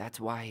 That's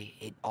why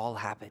it all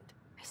happened.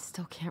 I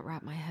still can't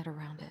wrap my head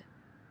around it.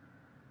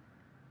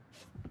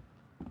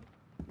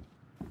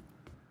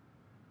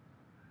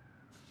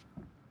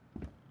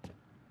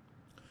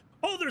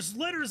 Oh, there's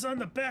letters on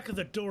the back of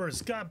the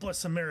doors. God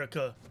bless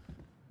America.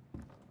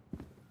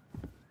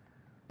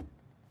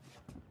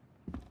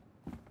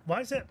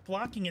 Why is that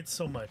blocking it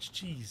so much?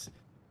 Jeez.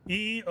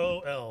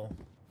 E-O-L.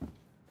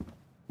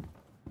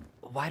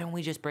 Why don't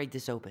we just break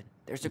this open?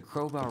 There's a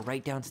crowbar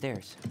right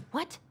downstairs.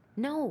 What?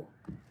 No.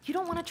 You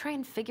don't want to try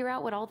and figure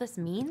out what all this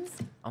means?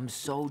 I'm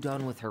so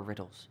done with her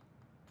riddles.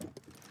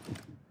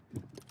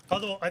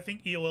 Although I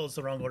think E-O-L is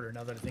the wrong order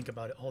now that I think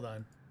about it. Hold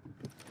on.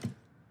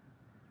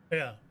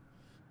 Yeah.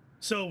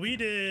 So we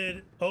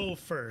did O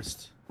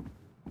first.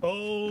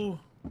 O-O-L-E.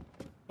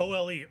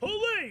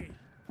 Ole!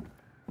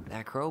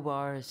 That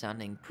crowbar is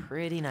sounding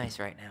pretty nice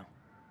right now.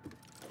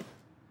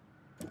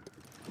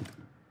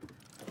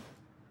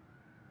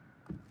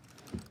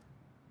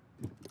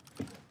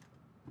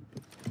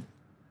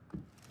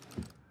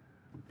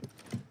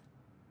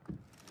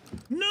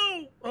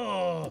 No!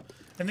 Oh,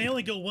 and they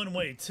only go one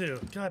way, too.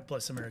 God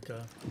bless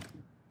America.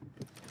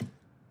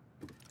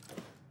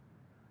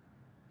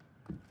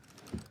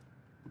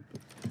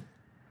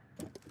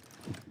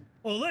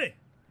 Ole!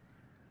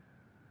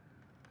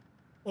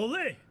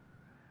 Ole!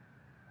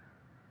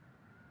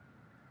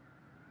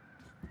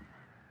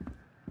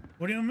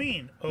 What do you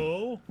mean?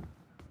 O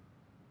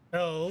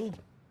L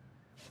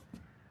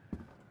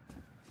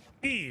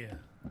E.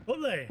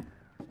 Ole.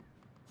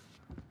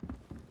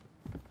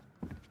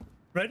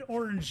 Red,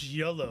 orange,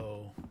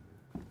 yellow.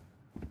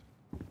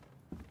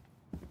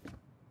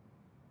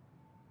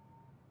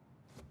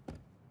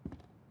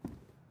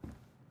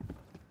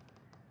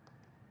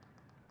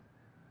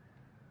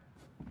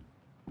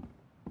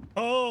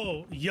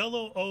 Oh,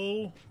 yellow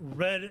O,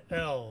 red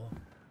L.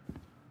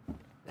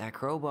 That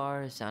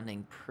crowbar is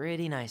sounding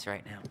pretty nice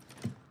right now.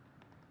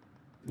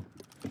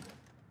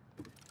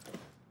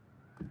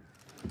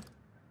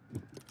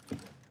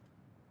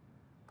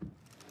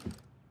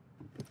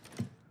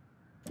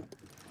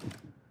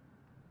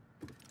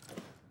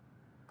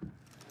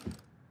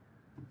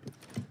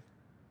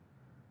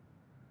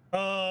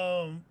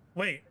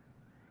 Wait.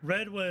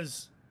 Red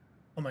was...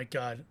 Oh my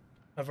god.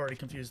 I've already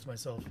confused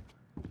myself.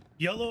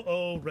 Yellow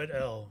O, red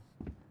L.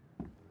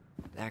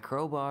 That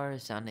crowbar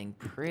is sounding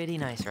pretty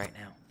nice right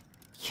now.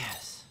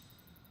 Yes.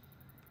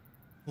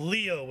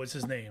 Leo was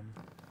his name.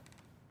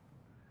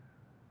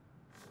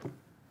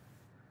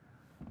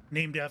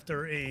 Named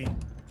after a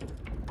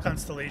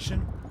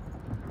constellation.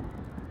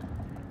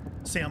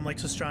 Sam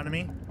likes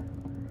astronomy.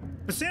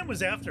 But Sam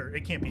was after.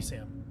 It can't be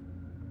Sam.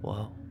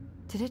 Whoa.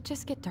 Did it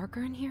just get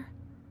darker in here?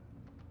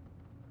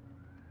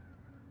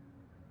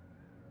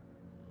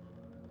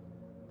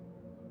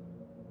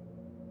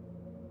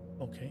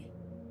 Okay.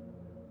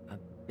 A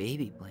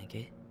baby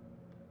blanket.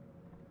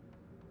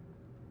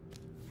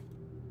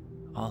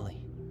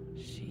 Ollie,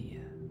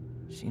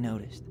 she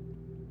noticed.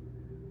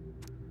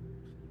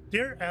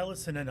 Dear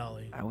Alyson and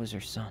Ollie, I was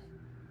her son.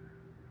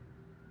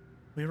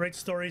 we write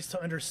stories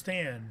to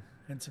understand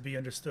and to be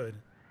understood.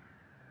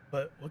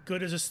 But what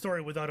good is a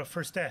story without a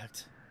first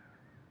act?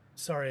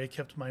 Sorry I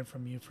kept mine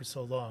from you for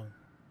so long.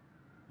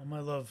 All my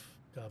love,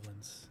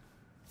 goblins.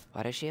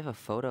 Why does she have a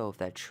photo of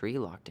that tree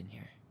locked in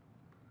here?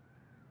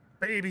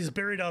 Baby's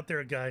buried out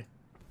there, guy.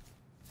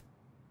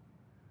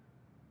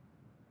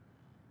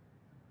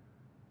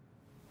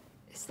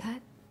 Is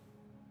that...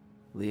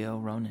 Leo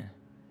Ronan.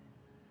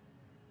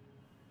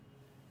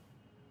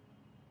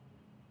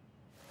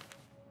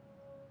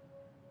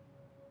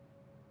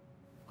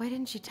 Why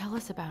didn't she tell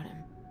us about him?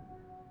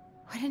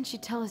 Why didn't she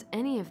tell us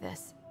any of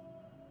this?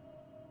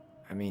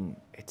 I mean,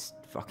 it's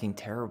fucking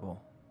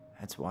terrible.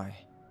 That's why.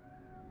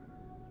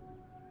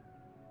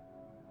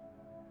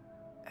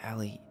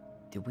 Allie,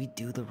 did we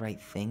do the right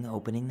thing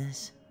opening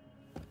this?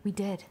 We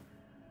did.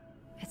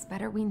 It's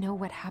better we know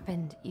what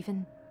happened,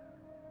 even...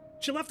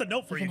 She left a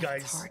note for you Even if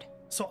it's guys. hard.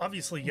 So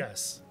obviously,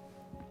 yes.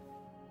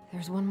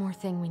 There's one more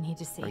thing we need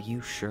to see. Are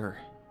you sure?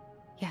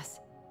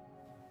 Yes.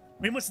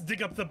 We must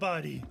dig up the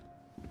body.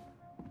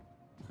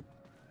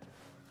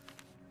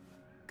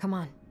 Come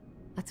on.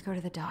 Let's go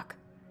to the dock.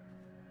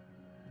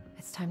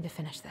 It's time to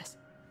finish this.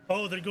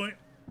 Oh, they're going...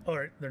 All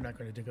right, they're not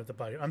going to dig up the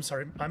body. I'm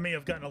sorry. I may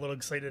have gotten a little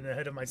excited and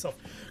ahead of myself.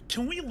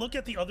 Can we look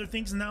at the other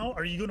things now?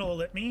 Are you going to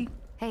let me?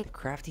 Hey,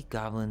 Crafty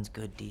goblins'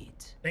 good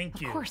deeds.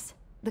 Thank you. of course.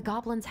 The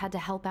goblins had to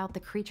help out the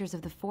creatures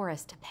of the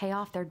forest to pay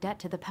off their debt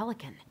to the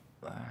pelican.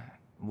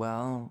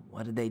 Well,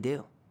 what did they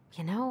do?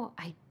 You know,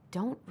 I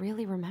don't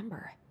really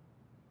remember.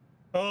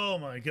 Oh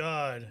my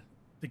god.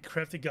 The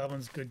crafty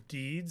goblin's good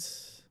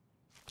deeds.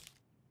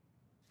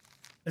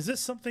 Is this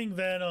something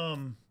that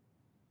oh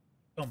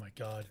my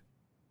god.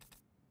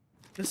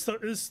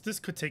 This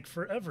could take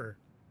forever.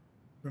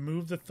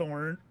 Remove the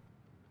thorn.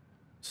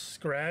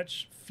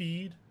 Scratch,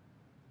 feed.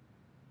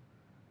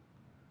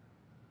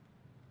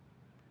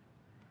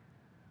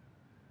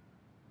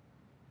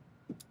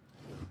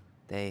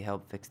 They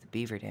helped fix the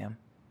beaver dam.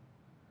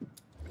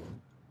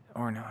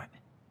 Or not.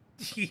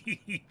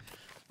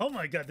 Oh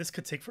my god, this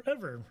could take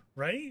forever,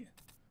 right?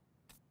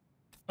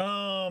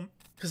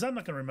 Because I'm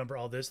not gonna remember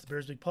all this. The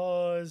bear's big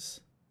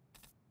paws.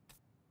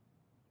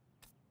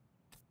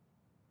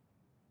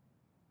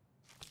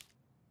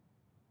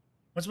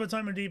 Once upon a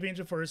time in deep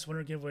ancient forest,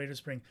 winter gave way to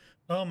spring.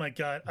 Oh my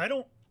god, I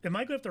don't. Am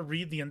I gonna have to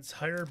read the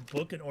entire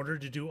book in order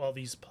to do all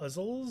these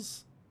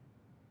puzzles?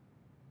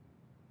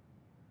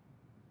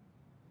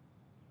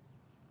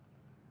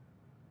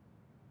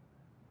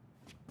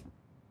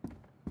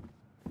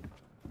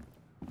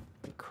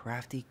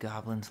 Crafty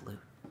goblins loot.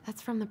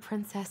 That's from The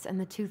Princess and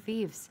the Two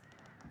Thieves.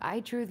 I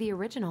drew the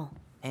original.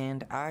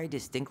 And I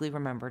distinctly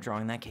remember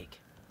drawing that cake,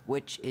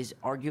 which is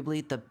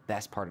arguably the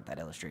best part of that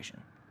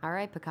illustration. All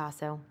right,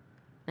 Picasso.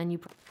 And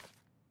you...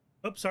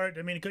 Oops, sorry,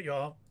 didn't mean to cut you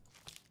off.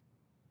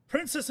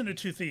 Princess and the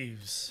Two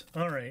Thieves.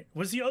 All right.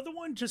 Was the other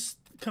one just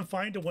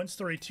confined to one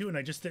story too, and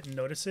I just didn't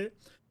notice it?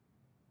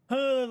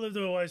 Lived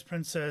a wise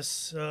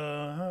princess.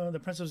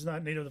 The princess was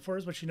not native of the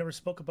forest, but she never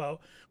spoke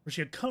about where she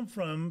had come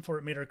from, for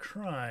it made her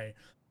cry.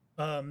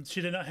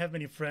 She did not have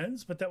many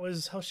friends, but that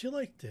was how she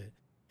liked it.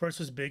 Forest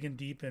was big and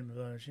deep,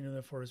 and she knew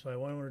the forest by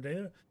one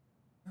day.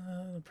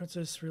 The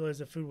princess realized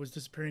that food was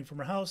disappearing from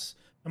her house.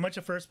 Not much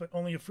at first, but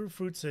only a few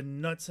fruits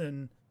and nuts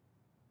and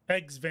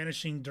eggs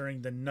vanishing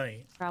during the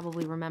night.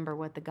 probably remember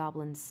what the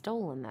goblins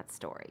stole in that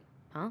story,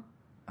 huh?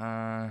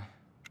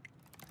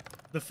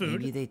 The food.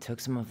 Maybe they took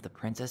some of the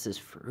princess's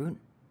fruit?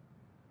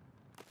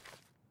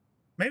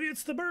 Maybe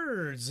it's the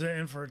birds.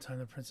 And for a time,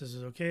 the princess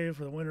is okay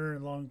for the winter,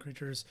 and long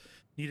creatures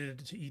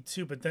needed to eat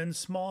too. But then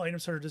small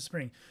items started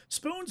disappearing.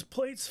 Spoons,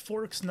 plates,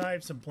 forks,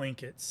 knives, and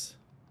blankets.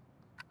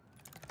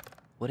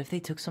 What if they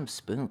took some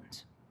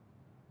spoons?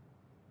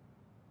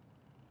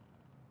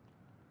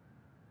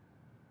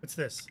 What's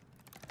this?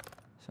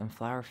 Some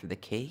flour for the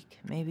cake,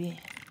 maybe?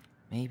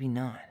 Maybe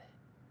not.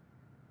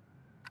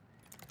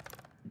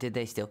 Did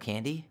they steal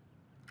candy?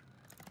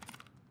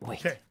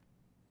 Wait. Okay.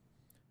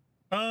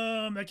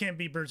 That can't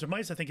be birds or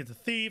mice. I think it's a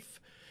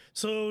thief.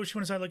 So she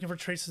went inside looking for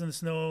traces in the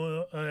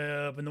snow,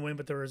 in the wind,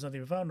 but there was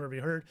nothing to be found nor to be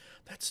heard.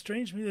 That's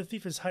strange. Maybe the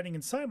thief is hiding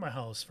inside my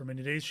house. For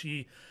many days,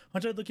 she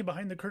hunted looking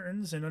behind the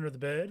curtains and under the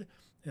bed,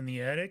 in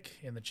the attic,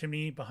 in the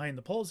chimney, behind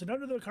the poles, and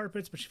under the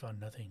carpets, but she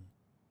found nothing.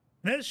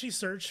 And as she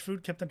searched,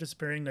 food kept on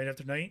disappearing night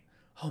after night.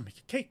 I'll make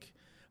a cake.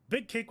 A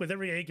big cake with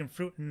every egg and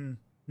fruit and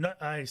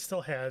nut I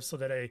still have, so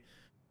that I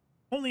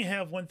only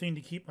have one thing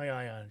to keep my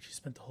eye on. She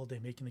spent the whole day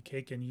making the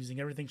cake and using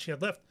everything she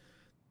had left.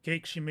 The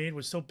cake she made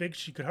was so big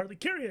she could hardly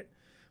carry it.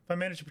 If I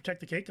manage to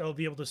protect the cake, I'll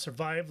be able to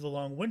survive the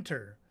long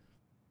winter.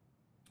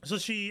 So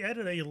she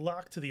added a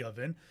lock to the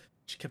oven.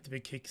 She kept the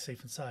big cake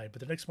safe inside. But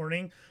the next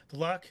morning, the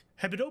lock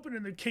had been opened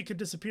and the cake had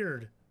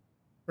disappeared.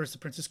 First, the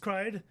princess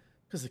cried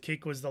because the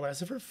cake was the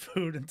last of her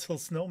food until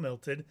snow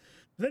melted.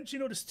 Then she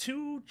noticed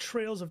 2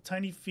 trails of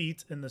tiny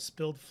feet in the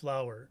spilled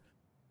flour.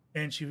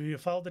 And she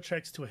followed the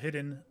tracks to a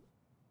hidden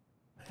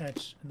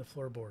hatch in the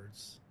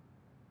floorboards.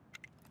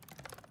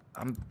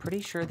 I'm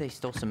pretty sure they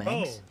stole some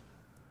Oh, eggs.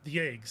 the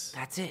eggs.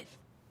 That's it.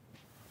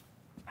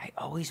 I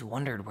always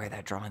wondered where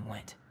that drawing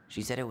went.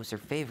 She said it was her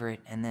favorite,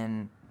 and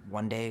then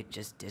one day it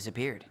just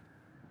disappeared.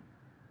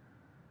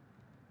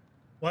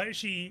 Why is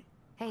she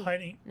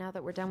hiding? Now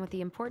that we're done with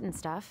the important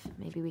stuff,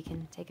 maybe we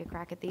can take a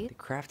crack at these. The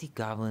crafty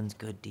goblin's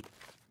good deed.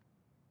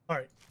 All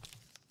right.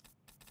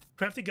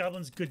 Crafty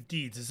Goblin's Good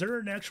Deeds. Is there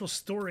an actual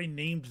story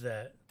named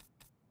that?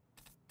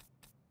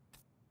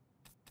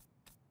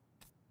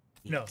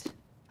 No.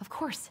 Of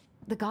course.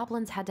 The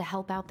goblins had to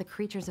help out the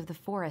creatures of the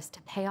forest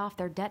to pay off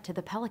their debt to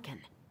the pelican.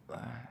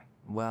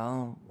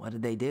 Well, what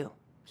did they do?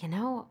 You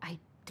know,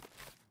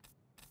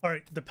 All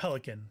right, the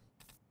pelican.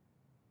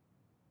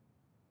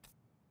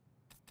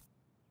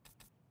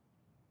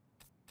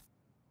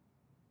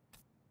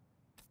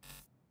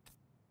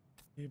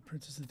 The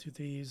Princess and Two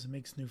Thieves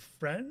makes new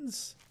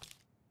friends.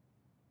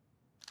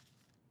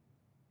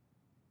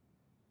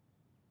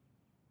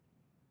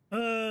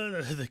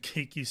 The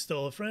cake you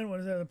stole. A friend? What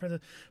is that? The princess?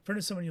 Friend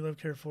is someone you love,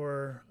 care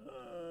for.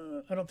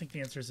 I don't think the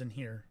answer is in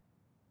here.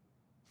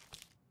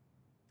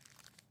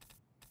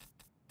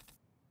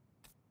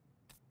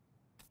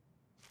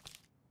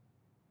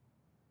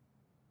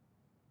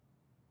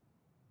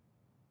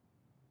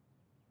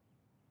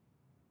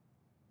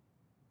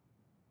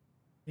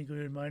 I think we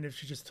would mind if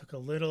she just took a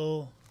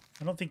little.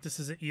 I don't think this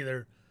is it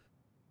either.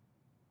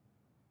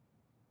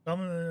 I'm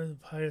the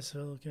pious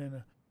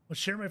looking. I'll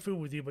share my food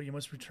with you, but you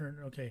must return.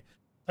 Okay.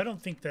 I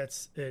don't think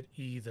that's it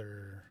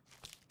either.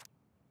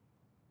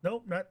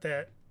 Nope, not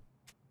that.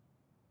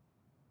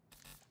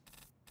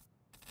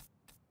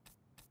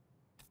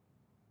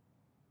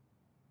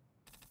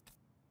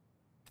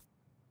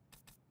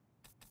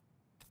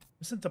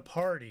 Isn't the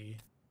party?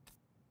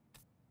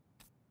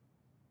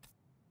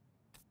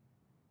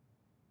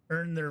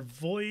 Earn their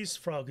voice.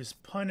 Frog is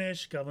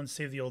punished. Goblins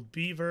save the old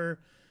beaver.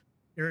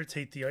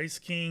 Irritate the Ice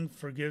King.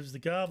 Forgives the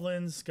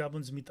goblins.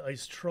 Goblins meet the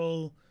ice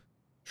troll.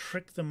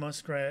 Trick the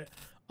muskrat.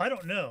 I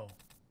don't know.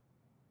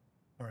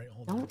 All right,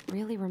 hold on. don't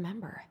really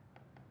remember.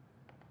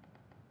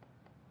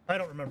 I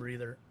don't remember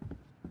either.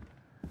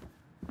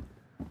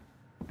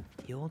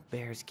 The old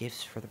bear's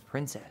gifts for the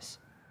princess.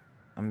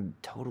 I'm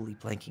totally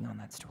blanking on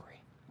that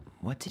story.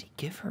 What did he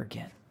give her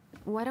again?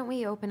 Why don't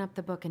we open up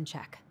the book and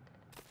check?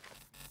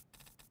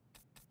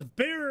 The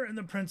Bear and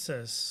the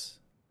Princess.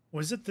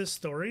 Was it this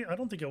story? I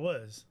don't think it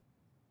was.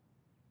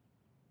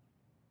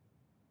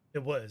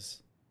 It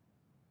was.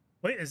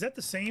 Wait, is that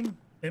the same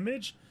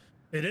image?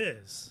 It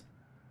is.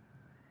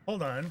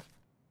 Hold on.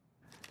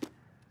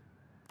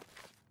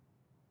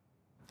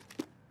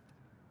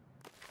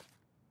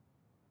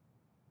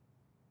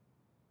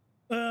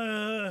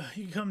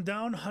 You come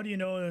down. How do you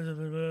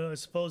know? I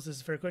suppose this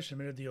is a fair question.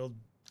 I mean, the old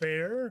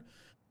bear.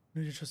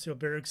 Did you trust the old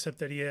bear except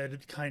that he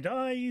had kind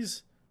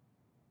eyes?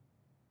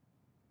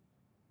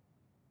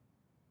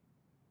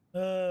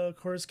 Of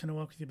course, can I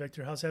walk with you back to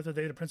your house? After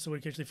the day, the princess would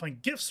occasionally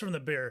find gifts from the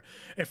bear.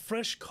 A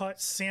fresh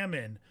caught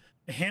salmon,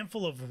 a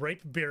handful of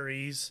ripe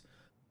berries,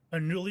 a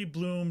newly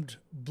bloomed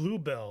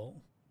bluebell.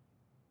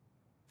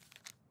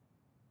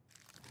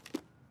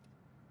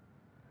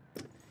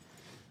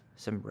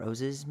 Some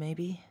roses,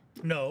 maybe?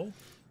 No.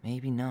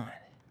 Maybe not.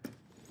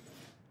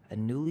 A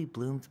newly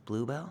bloomed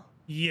bluebell?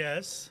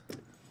 Yes.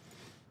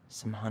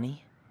 Some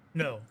honey?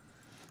 No.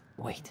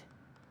 Wait.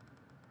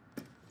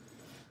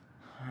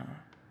 Huh.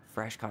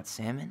 Fresh caught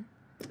salmon?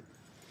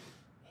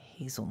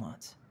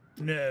 Hazelnuts?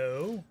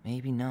 No.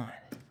 Maybe not.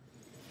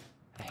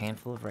 A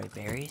handful of ripe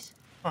berries?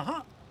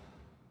 Uh-huh.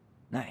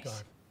 Nice.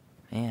 God.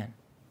 Man,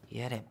 he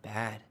had it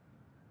bad.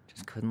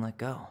 Just couldn't let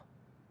go.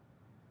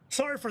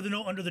 Sorry for the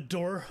note under the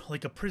door,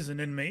 like a prison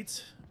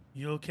inmate.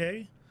 You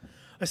okay?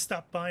 I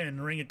stopped by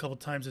and rang a couple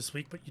times this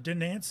week, but you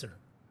didn't answer.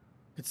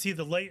 Could see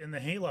the light in the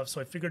hayloft,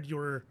 so I figured you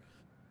were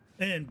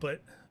in,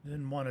 but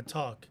didn't want to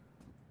talk.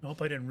 I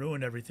hope I didn't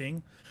ruin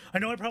everything. I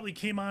know I probably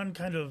came on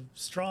kind of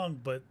strong,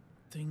 but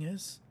thing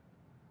is,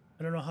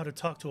 I don't know how to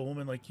talk to a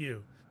woman like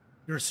you.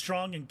 You're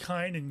strong and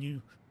kind, and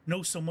you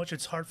know so much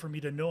it's hard for me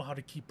to know how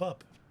to keep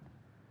up.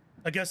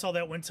 I guess all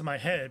that went to my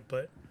head,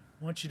 but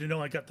I want you to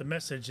know I got the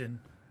message, and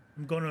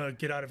I'm going to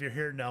get out of your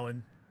hair now,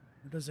 and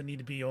it doesn't need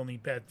to be only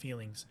bad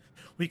feelings.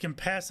 We can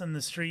pass on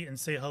the street and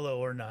say hello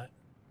or not.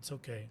 It's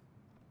okay.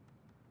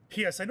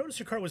 P.S. I noticed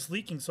your car was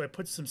leaking, so I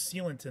put some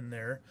sealant in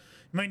there.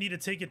 You might need to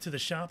take it to the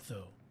shop,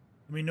 though.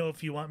 Let me know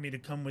if you want me to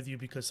come with you,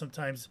 because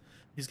sometimes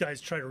these guys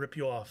try to rip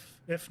you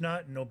off. If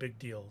not, no big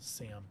deal,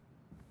 Sam.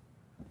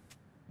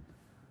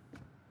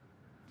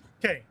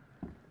 Okay.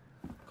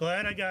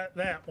 Glad I got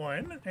that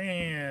one.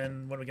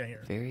 And what do we got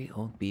here? Very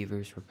old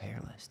beaver's repair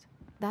list.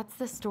 That's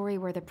the story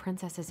where the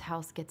princess's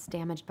house gets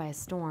damaged by a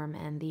storm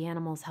and the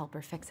animals help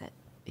her fix it.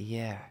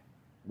 Yeah.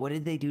 What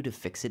did they do to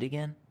fix it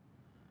again?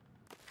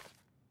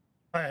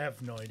 I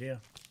have no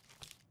idea.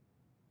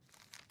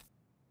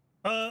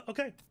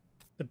 Okay.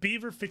 The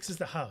beaver fixes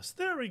the house.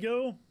 There we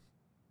go.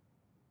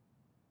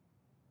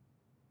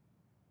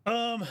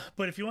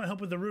 But if you want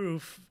help with the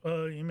roof,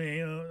 you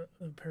may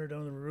repair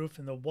down the roof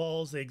and the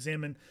walls. They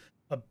examine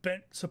a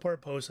bent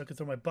support post. I could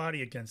throw my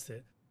body against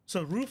it.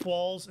 So roof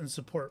walls and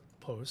support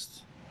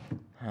posts.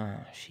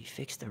 She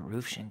fixed the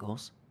roof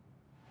shingles.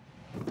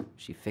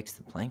 She fixed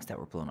the planks that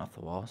were blown off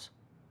the walls.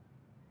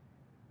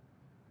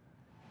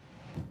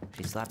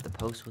 She slapped the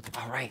post with...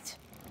 All right.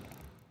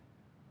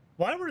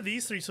 Why were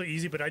these three so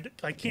easy, but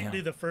I can't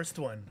do the first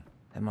one?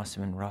 That must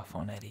have been rough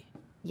on Eddie.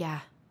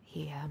 Yeah,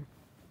 he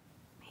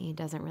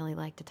doesn't really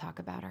like to talk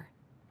about her.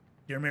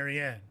 Dear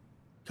Marianne,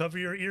 cover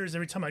your ears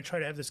every time I try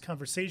to have this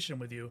conversation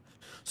with you,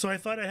 so I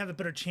thought I'd have a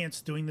better chance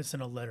doing this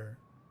in a letter.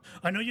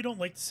 I know you don't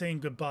like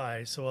saying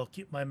goodbye, so I'll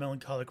keep my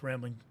melancholic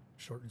rambling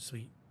short and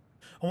sweet.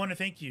 I want to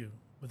thank you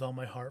with all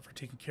my heart for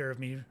taking care of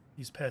me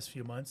these past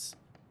few months.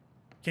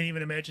 Can't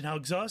even imagine how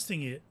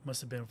exhausting it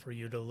must have been for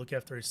you to look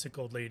after a sick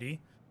old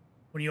lady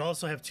when you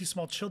also have two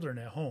small children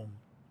at home.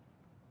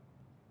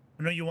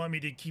 I know you want me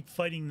to keep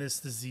fighting this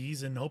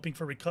disease and hoping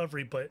for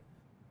recovery, but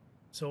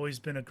it's always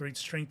been a great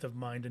strength of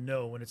mine to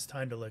know when it's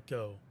time to let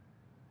go.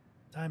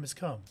 Time has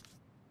come.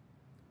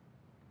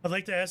 I'd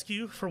like to ask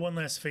you for one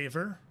last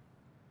favor.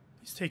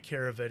 Please take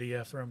care of Eddie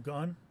after I'm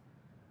gone.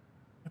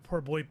 My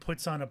poor boy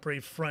puts on a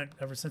brave front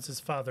ever since his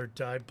father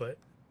died, but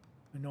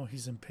I know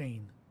he's in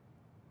pain.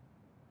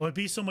 Well, I'd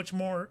be so much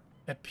more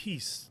at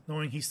peace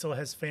knowing he still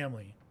has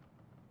family.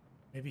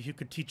 Maybe he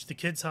could teach the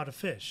kids how to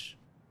fish.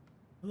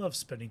 I love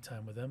spending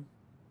time with them.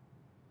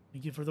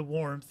 Thank you for the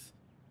warmth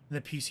and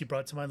the peace you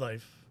brought to my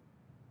life.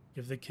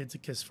 Give the kids a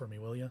kiss for me,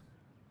 will you?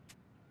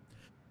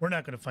 We're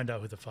not going to find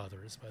out who the father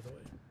is, by the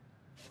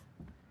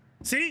way.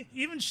 See?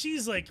 Even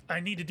she's like, I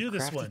need to do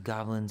this Crafty one.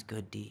 goblins'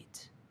 good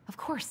deeds. Of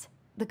course.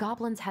 The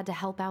goblins had to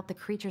help out the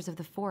creatures of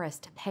the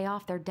forest to pay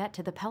off their debt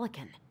to the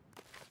pelican.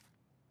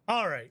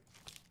 All right.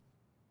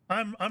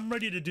 I'm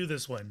ready to do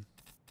this one.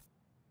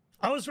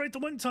 I was right the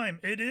one time.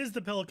 It is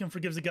the pelican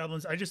forgives the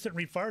goblins. I just didn't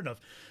read far enough.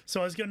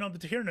 So I was getting up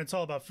to here, and it's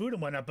all about food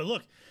and whatnot. But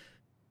look,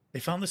 they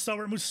found the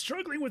stalwart moose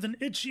struggling with an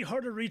itchy,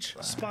 hard-to-reach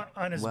spot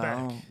on his back.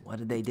 Well, what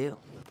did they do?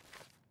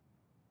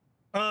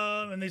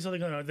 And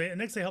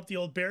next they helped the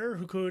old bear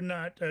who could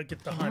not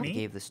get the honey. They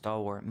gave the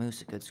stalwart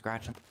moose a good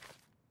scratching.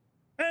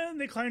 And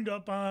they climbed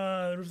up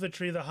on the roof of the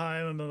tree, the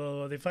hive, and blah, blah,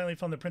 blah. They finally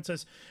found the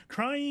princess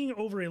crying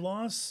over a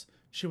loss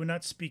she would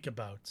not speak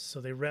about. So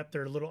they wrapped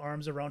their little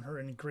arms around her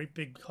in a great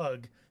big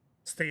hug,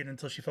 stayed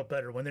until she felt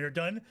better. When they were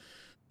done,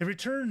 they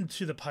returned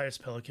to the pious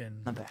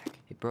pelican. On the back.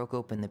 It broke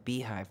open the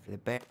beehive for the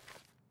bear.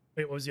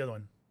 Wait, what was the other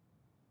one?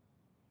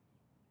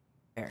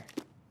 Bear.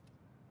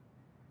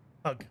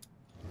 Hug.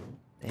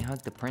 They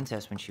hugged the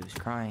princess when she was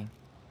crying.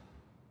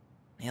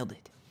 Nailed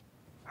it.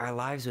 Our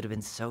lives would have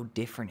been so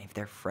different if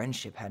their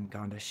friendship hadn't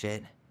gone to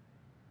shit.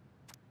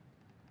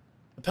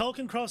 The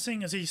Pelican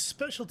Crossing is a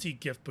specialty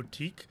gift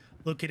boutique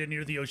located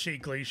near the O'Shea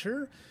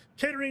Glacier,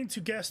 catering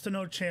to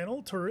Gastineau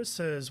Channel tourists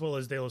as well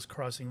as Delos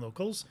Crossing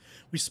locals.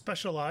 We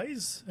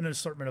specialize in an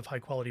assortment of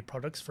high-quality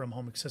products from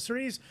home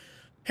accessories,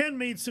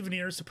 handmade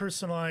souvenirs to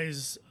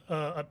personalized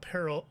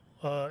apparel,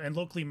 and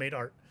locally made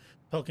art.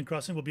 Pelican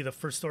Crossing will be the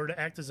first store to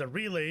act as a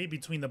relay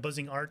between the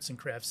buzzing arts and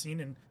craft scene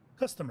and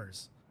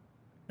customers.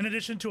 In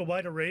addition to a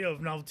wide array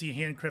of novelty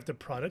handcrafted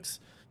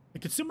products, the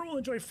consumer will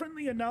enjoy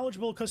friendly and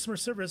knowledgeable customer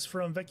service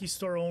from Vecchi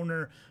store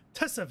owner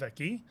Tessa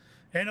Vecchi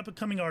and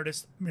up-and-coming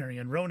artist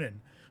Marian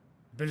Ronan.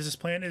 The business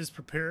plan is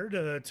prepared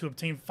to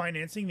obtain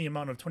financing the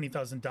amount of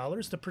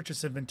 $20,000 to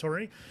purchase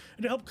inventory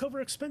and to help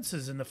cover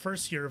expenses in the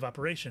first year of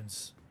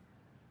operations.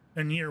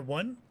 In year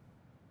one,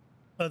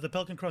 the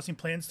Pelican Crossing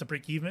plans to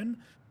break even.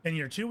 In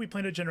year two, we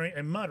plan to generate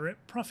a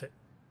moderate profit.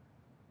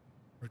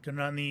 Working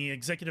on the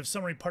executive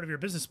summary part of your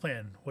business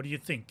plan. What do you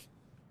think?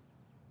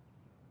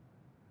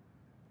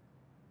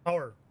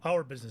 Our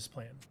business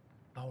plan.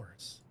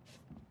 Ours.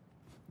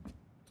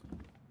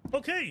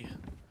 Okay.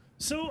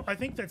 So I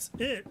think that's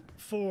it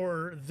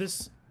for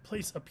this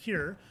place up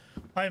here.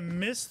 I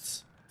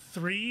missed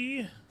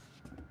 4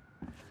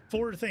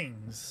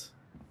 things.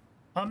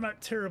 I'm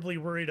not terribly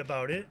worried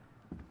about it.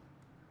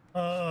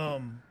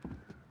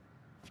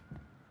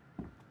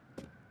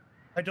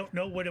 I don't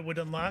know what it would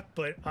unlock,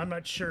 but I'm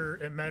not sure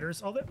it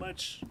matters all that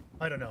much.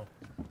 I don't know.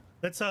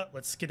 Let's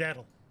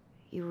skedaddle.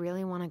 You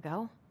really want to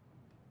go?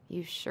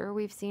 You sure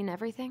we've seen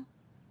everything?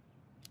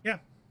 Yeah.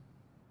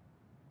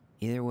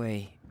 Either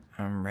way,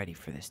 I'm ready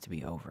for this to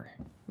be over.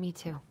 Me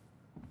too.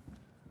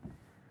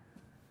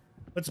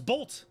 Let's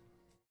bolt.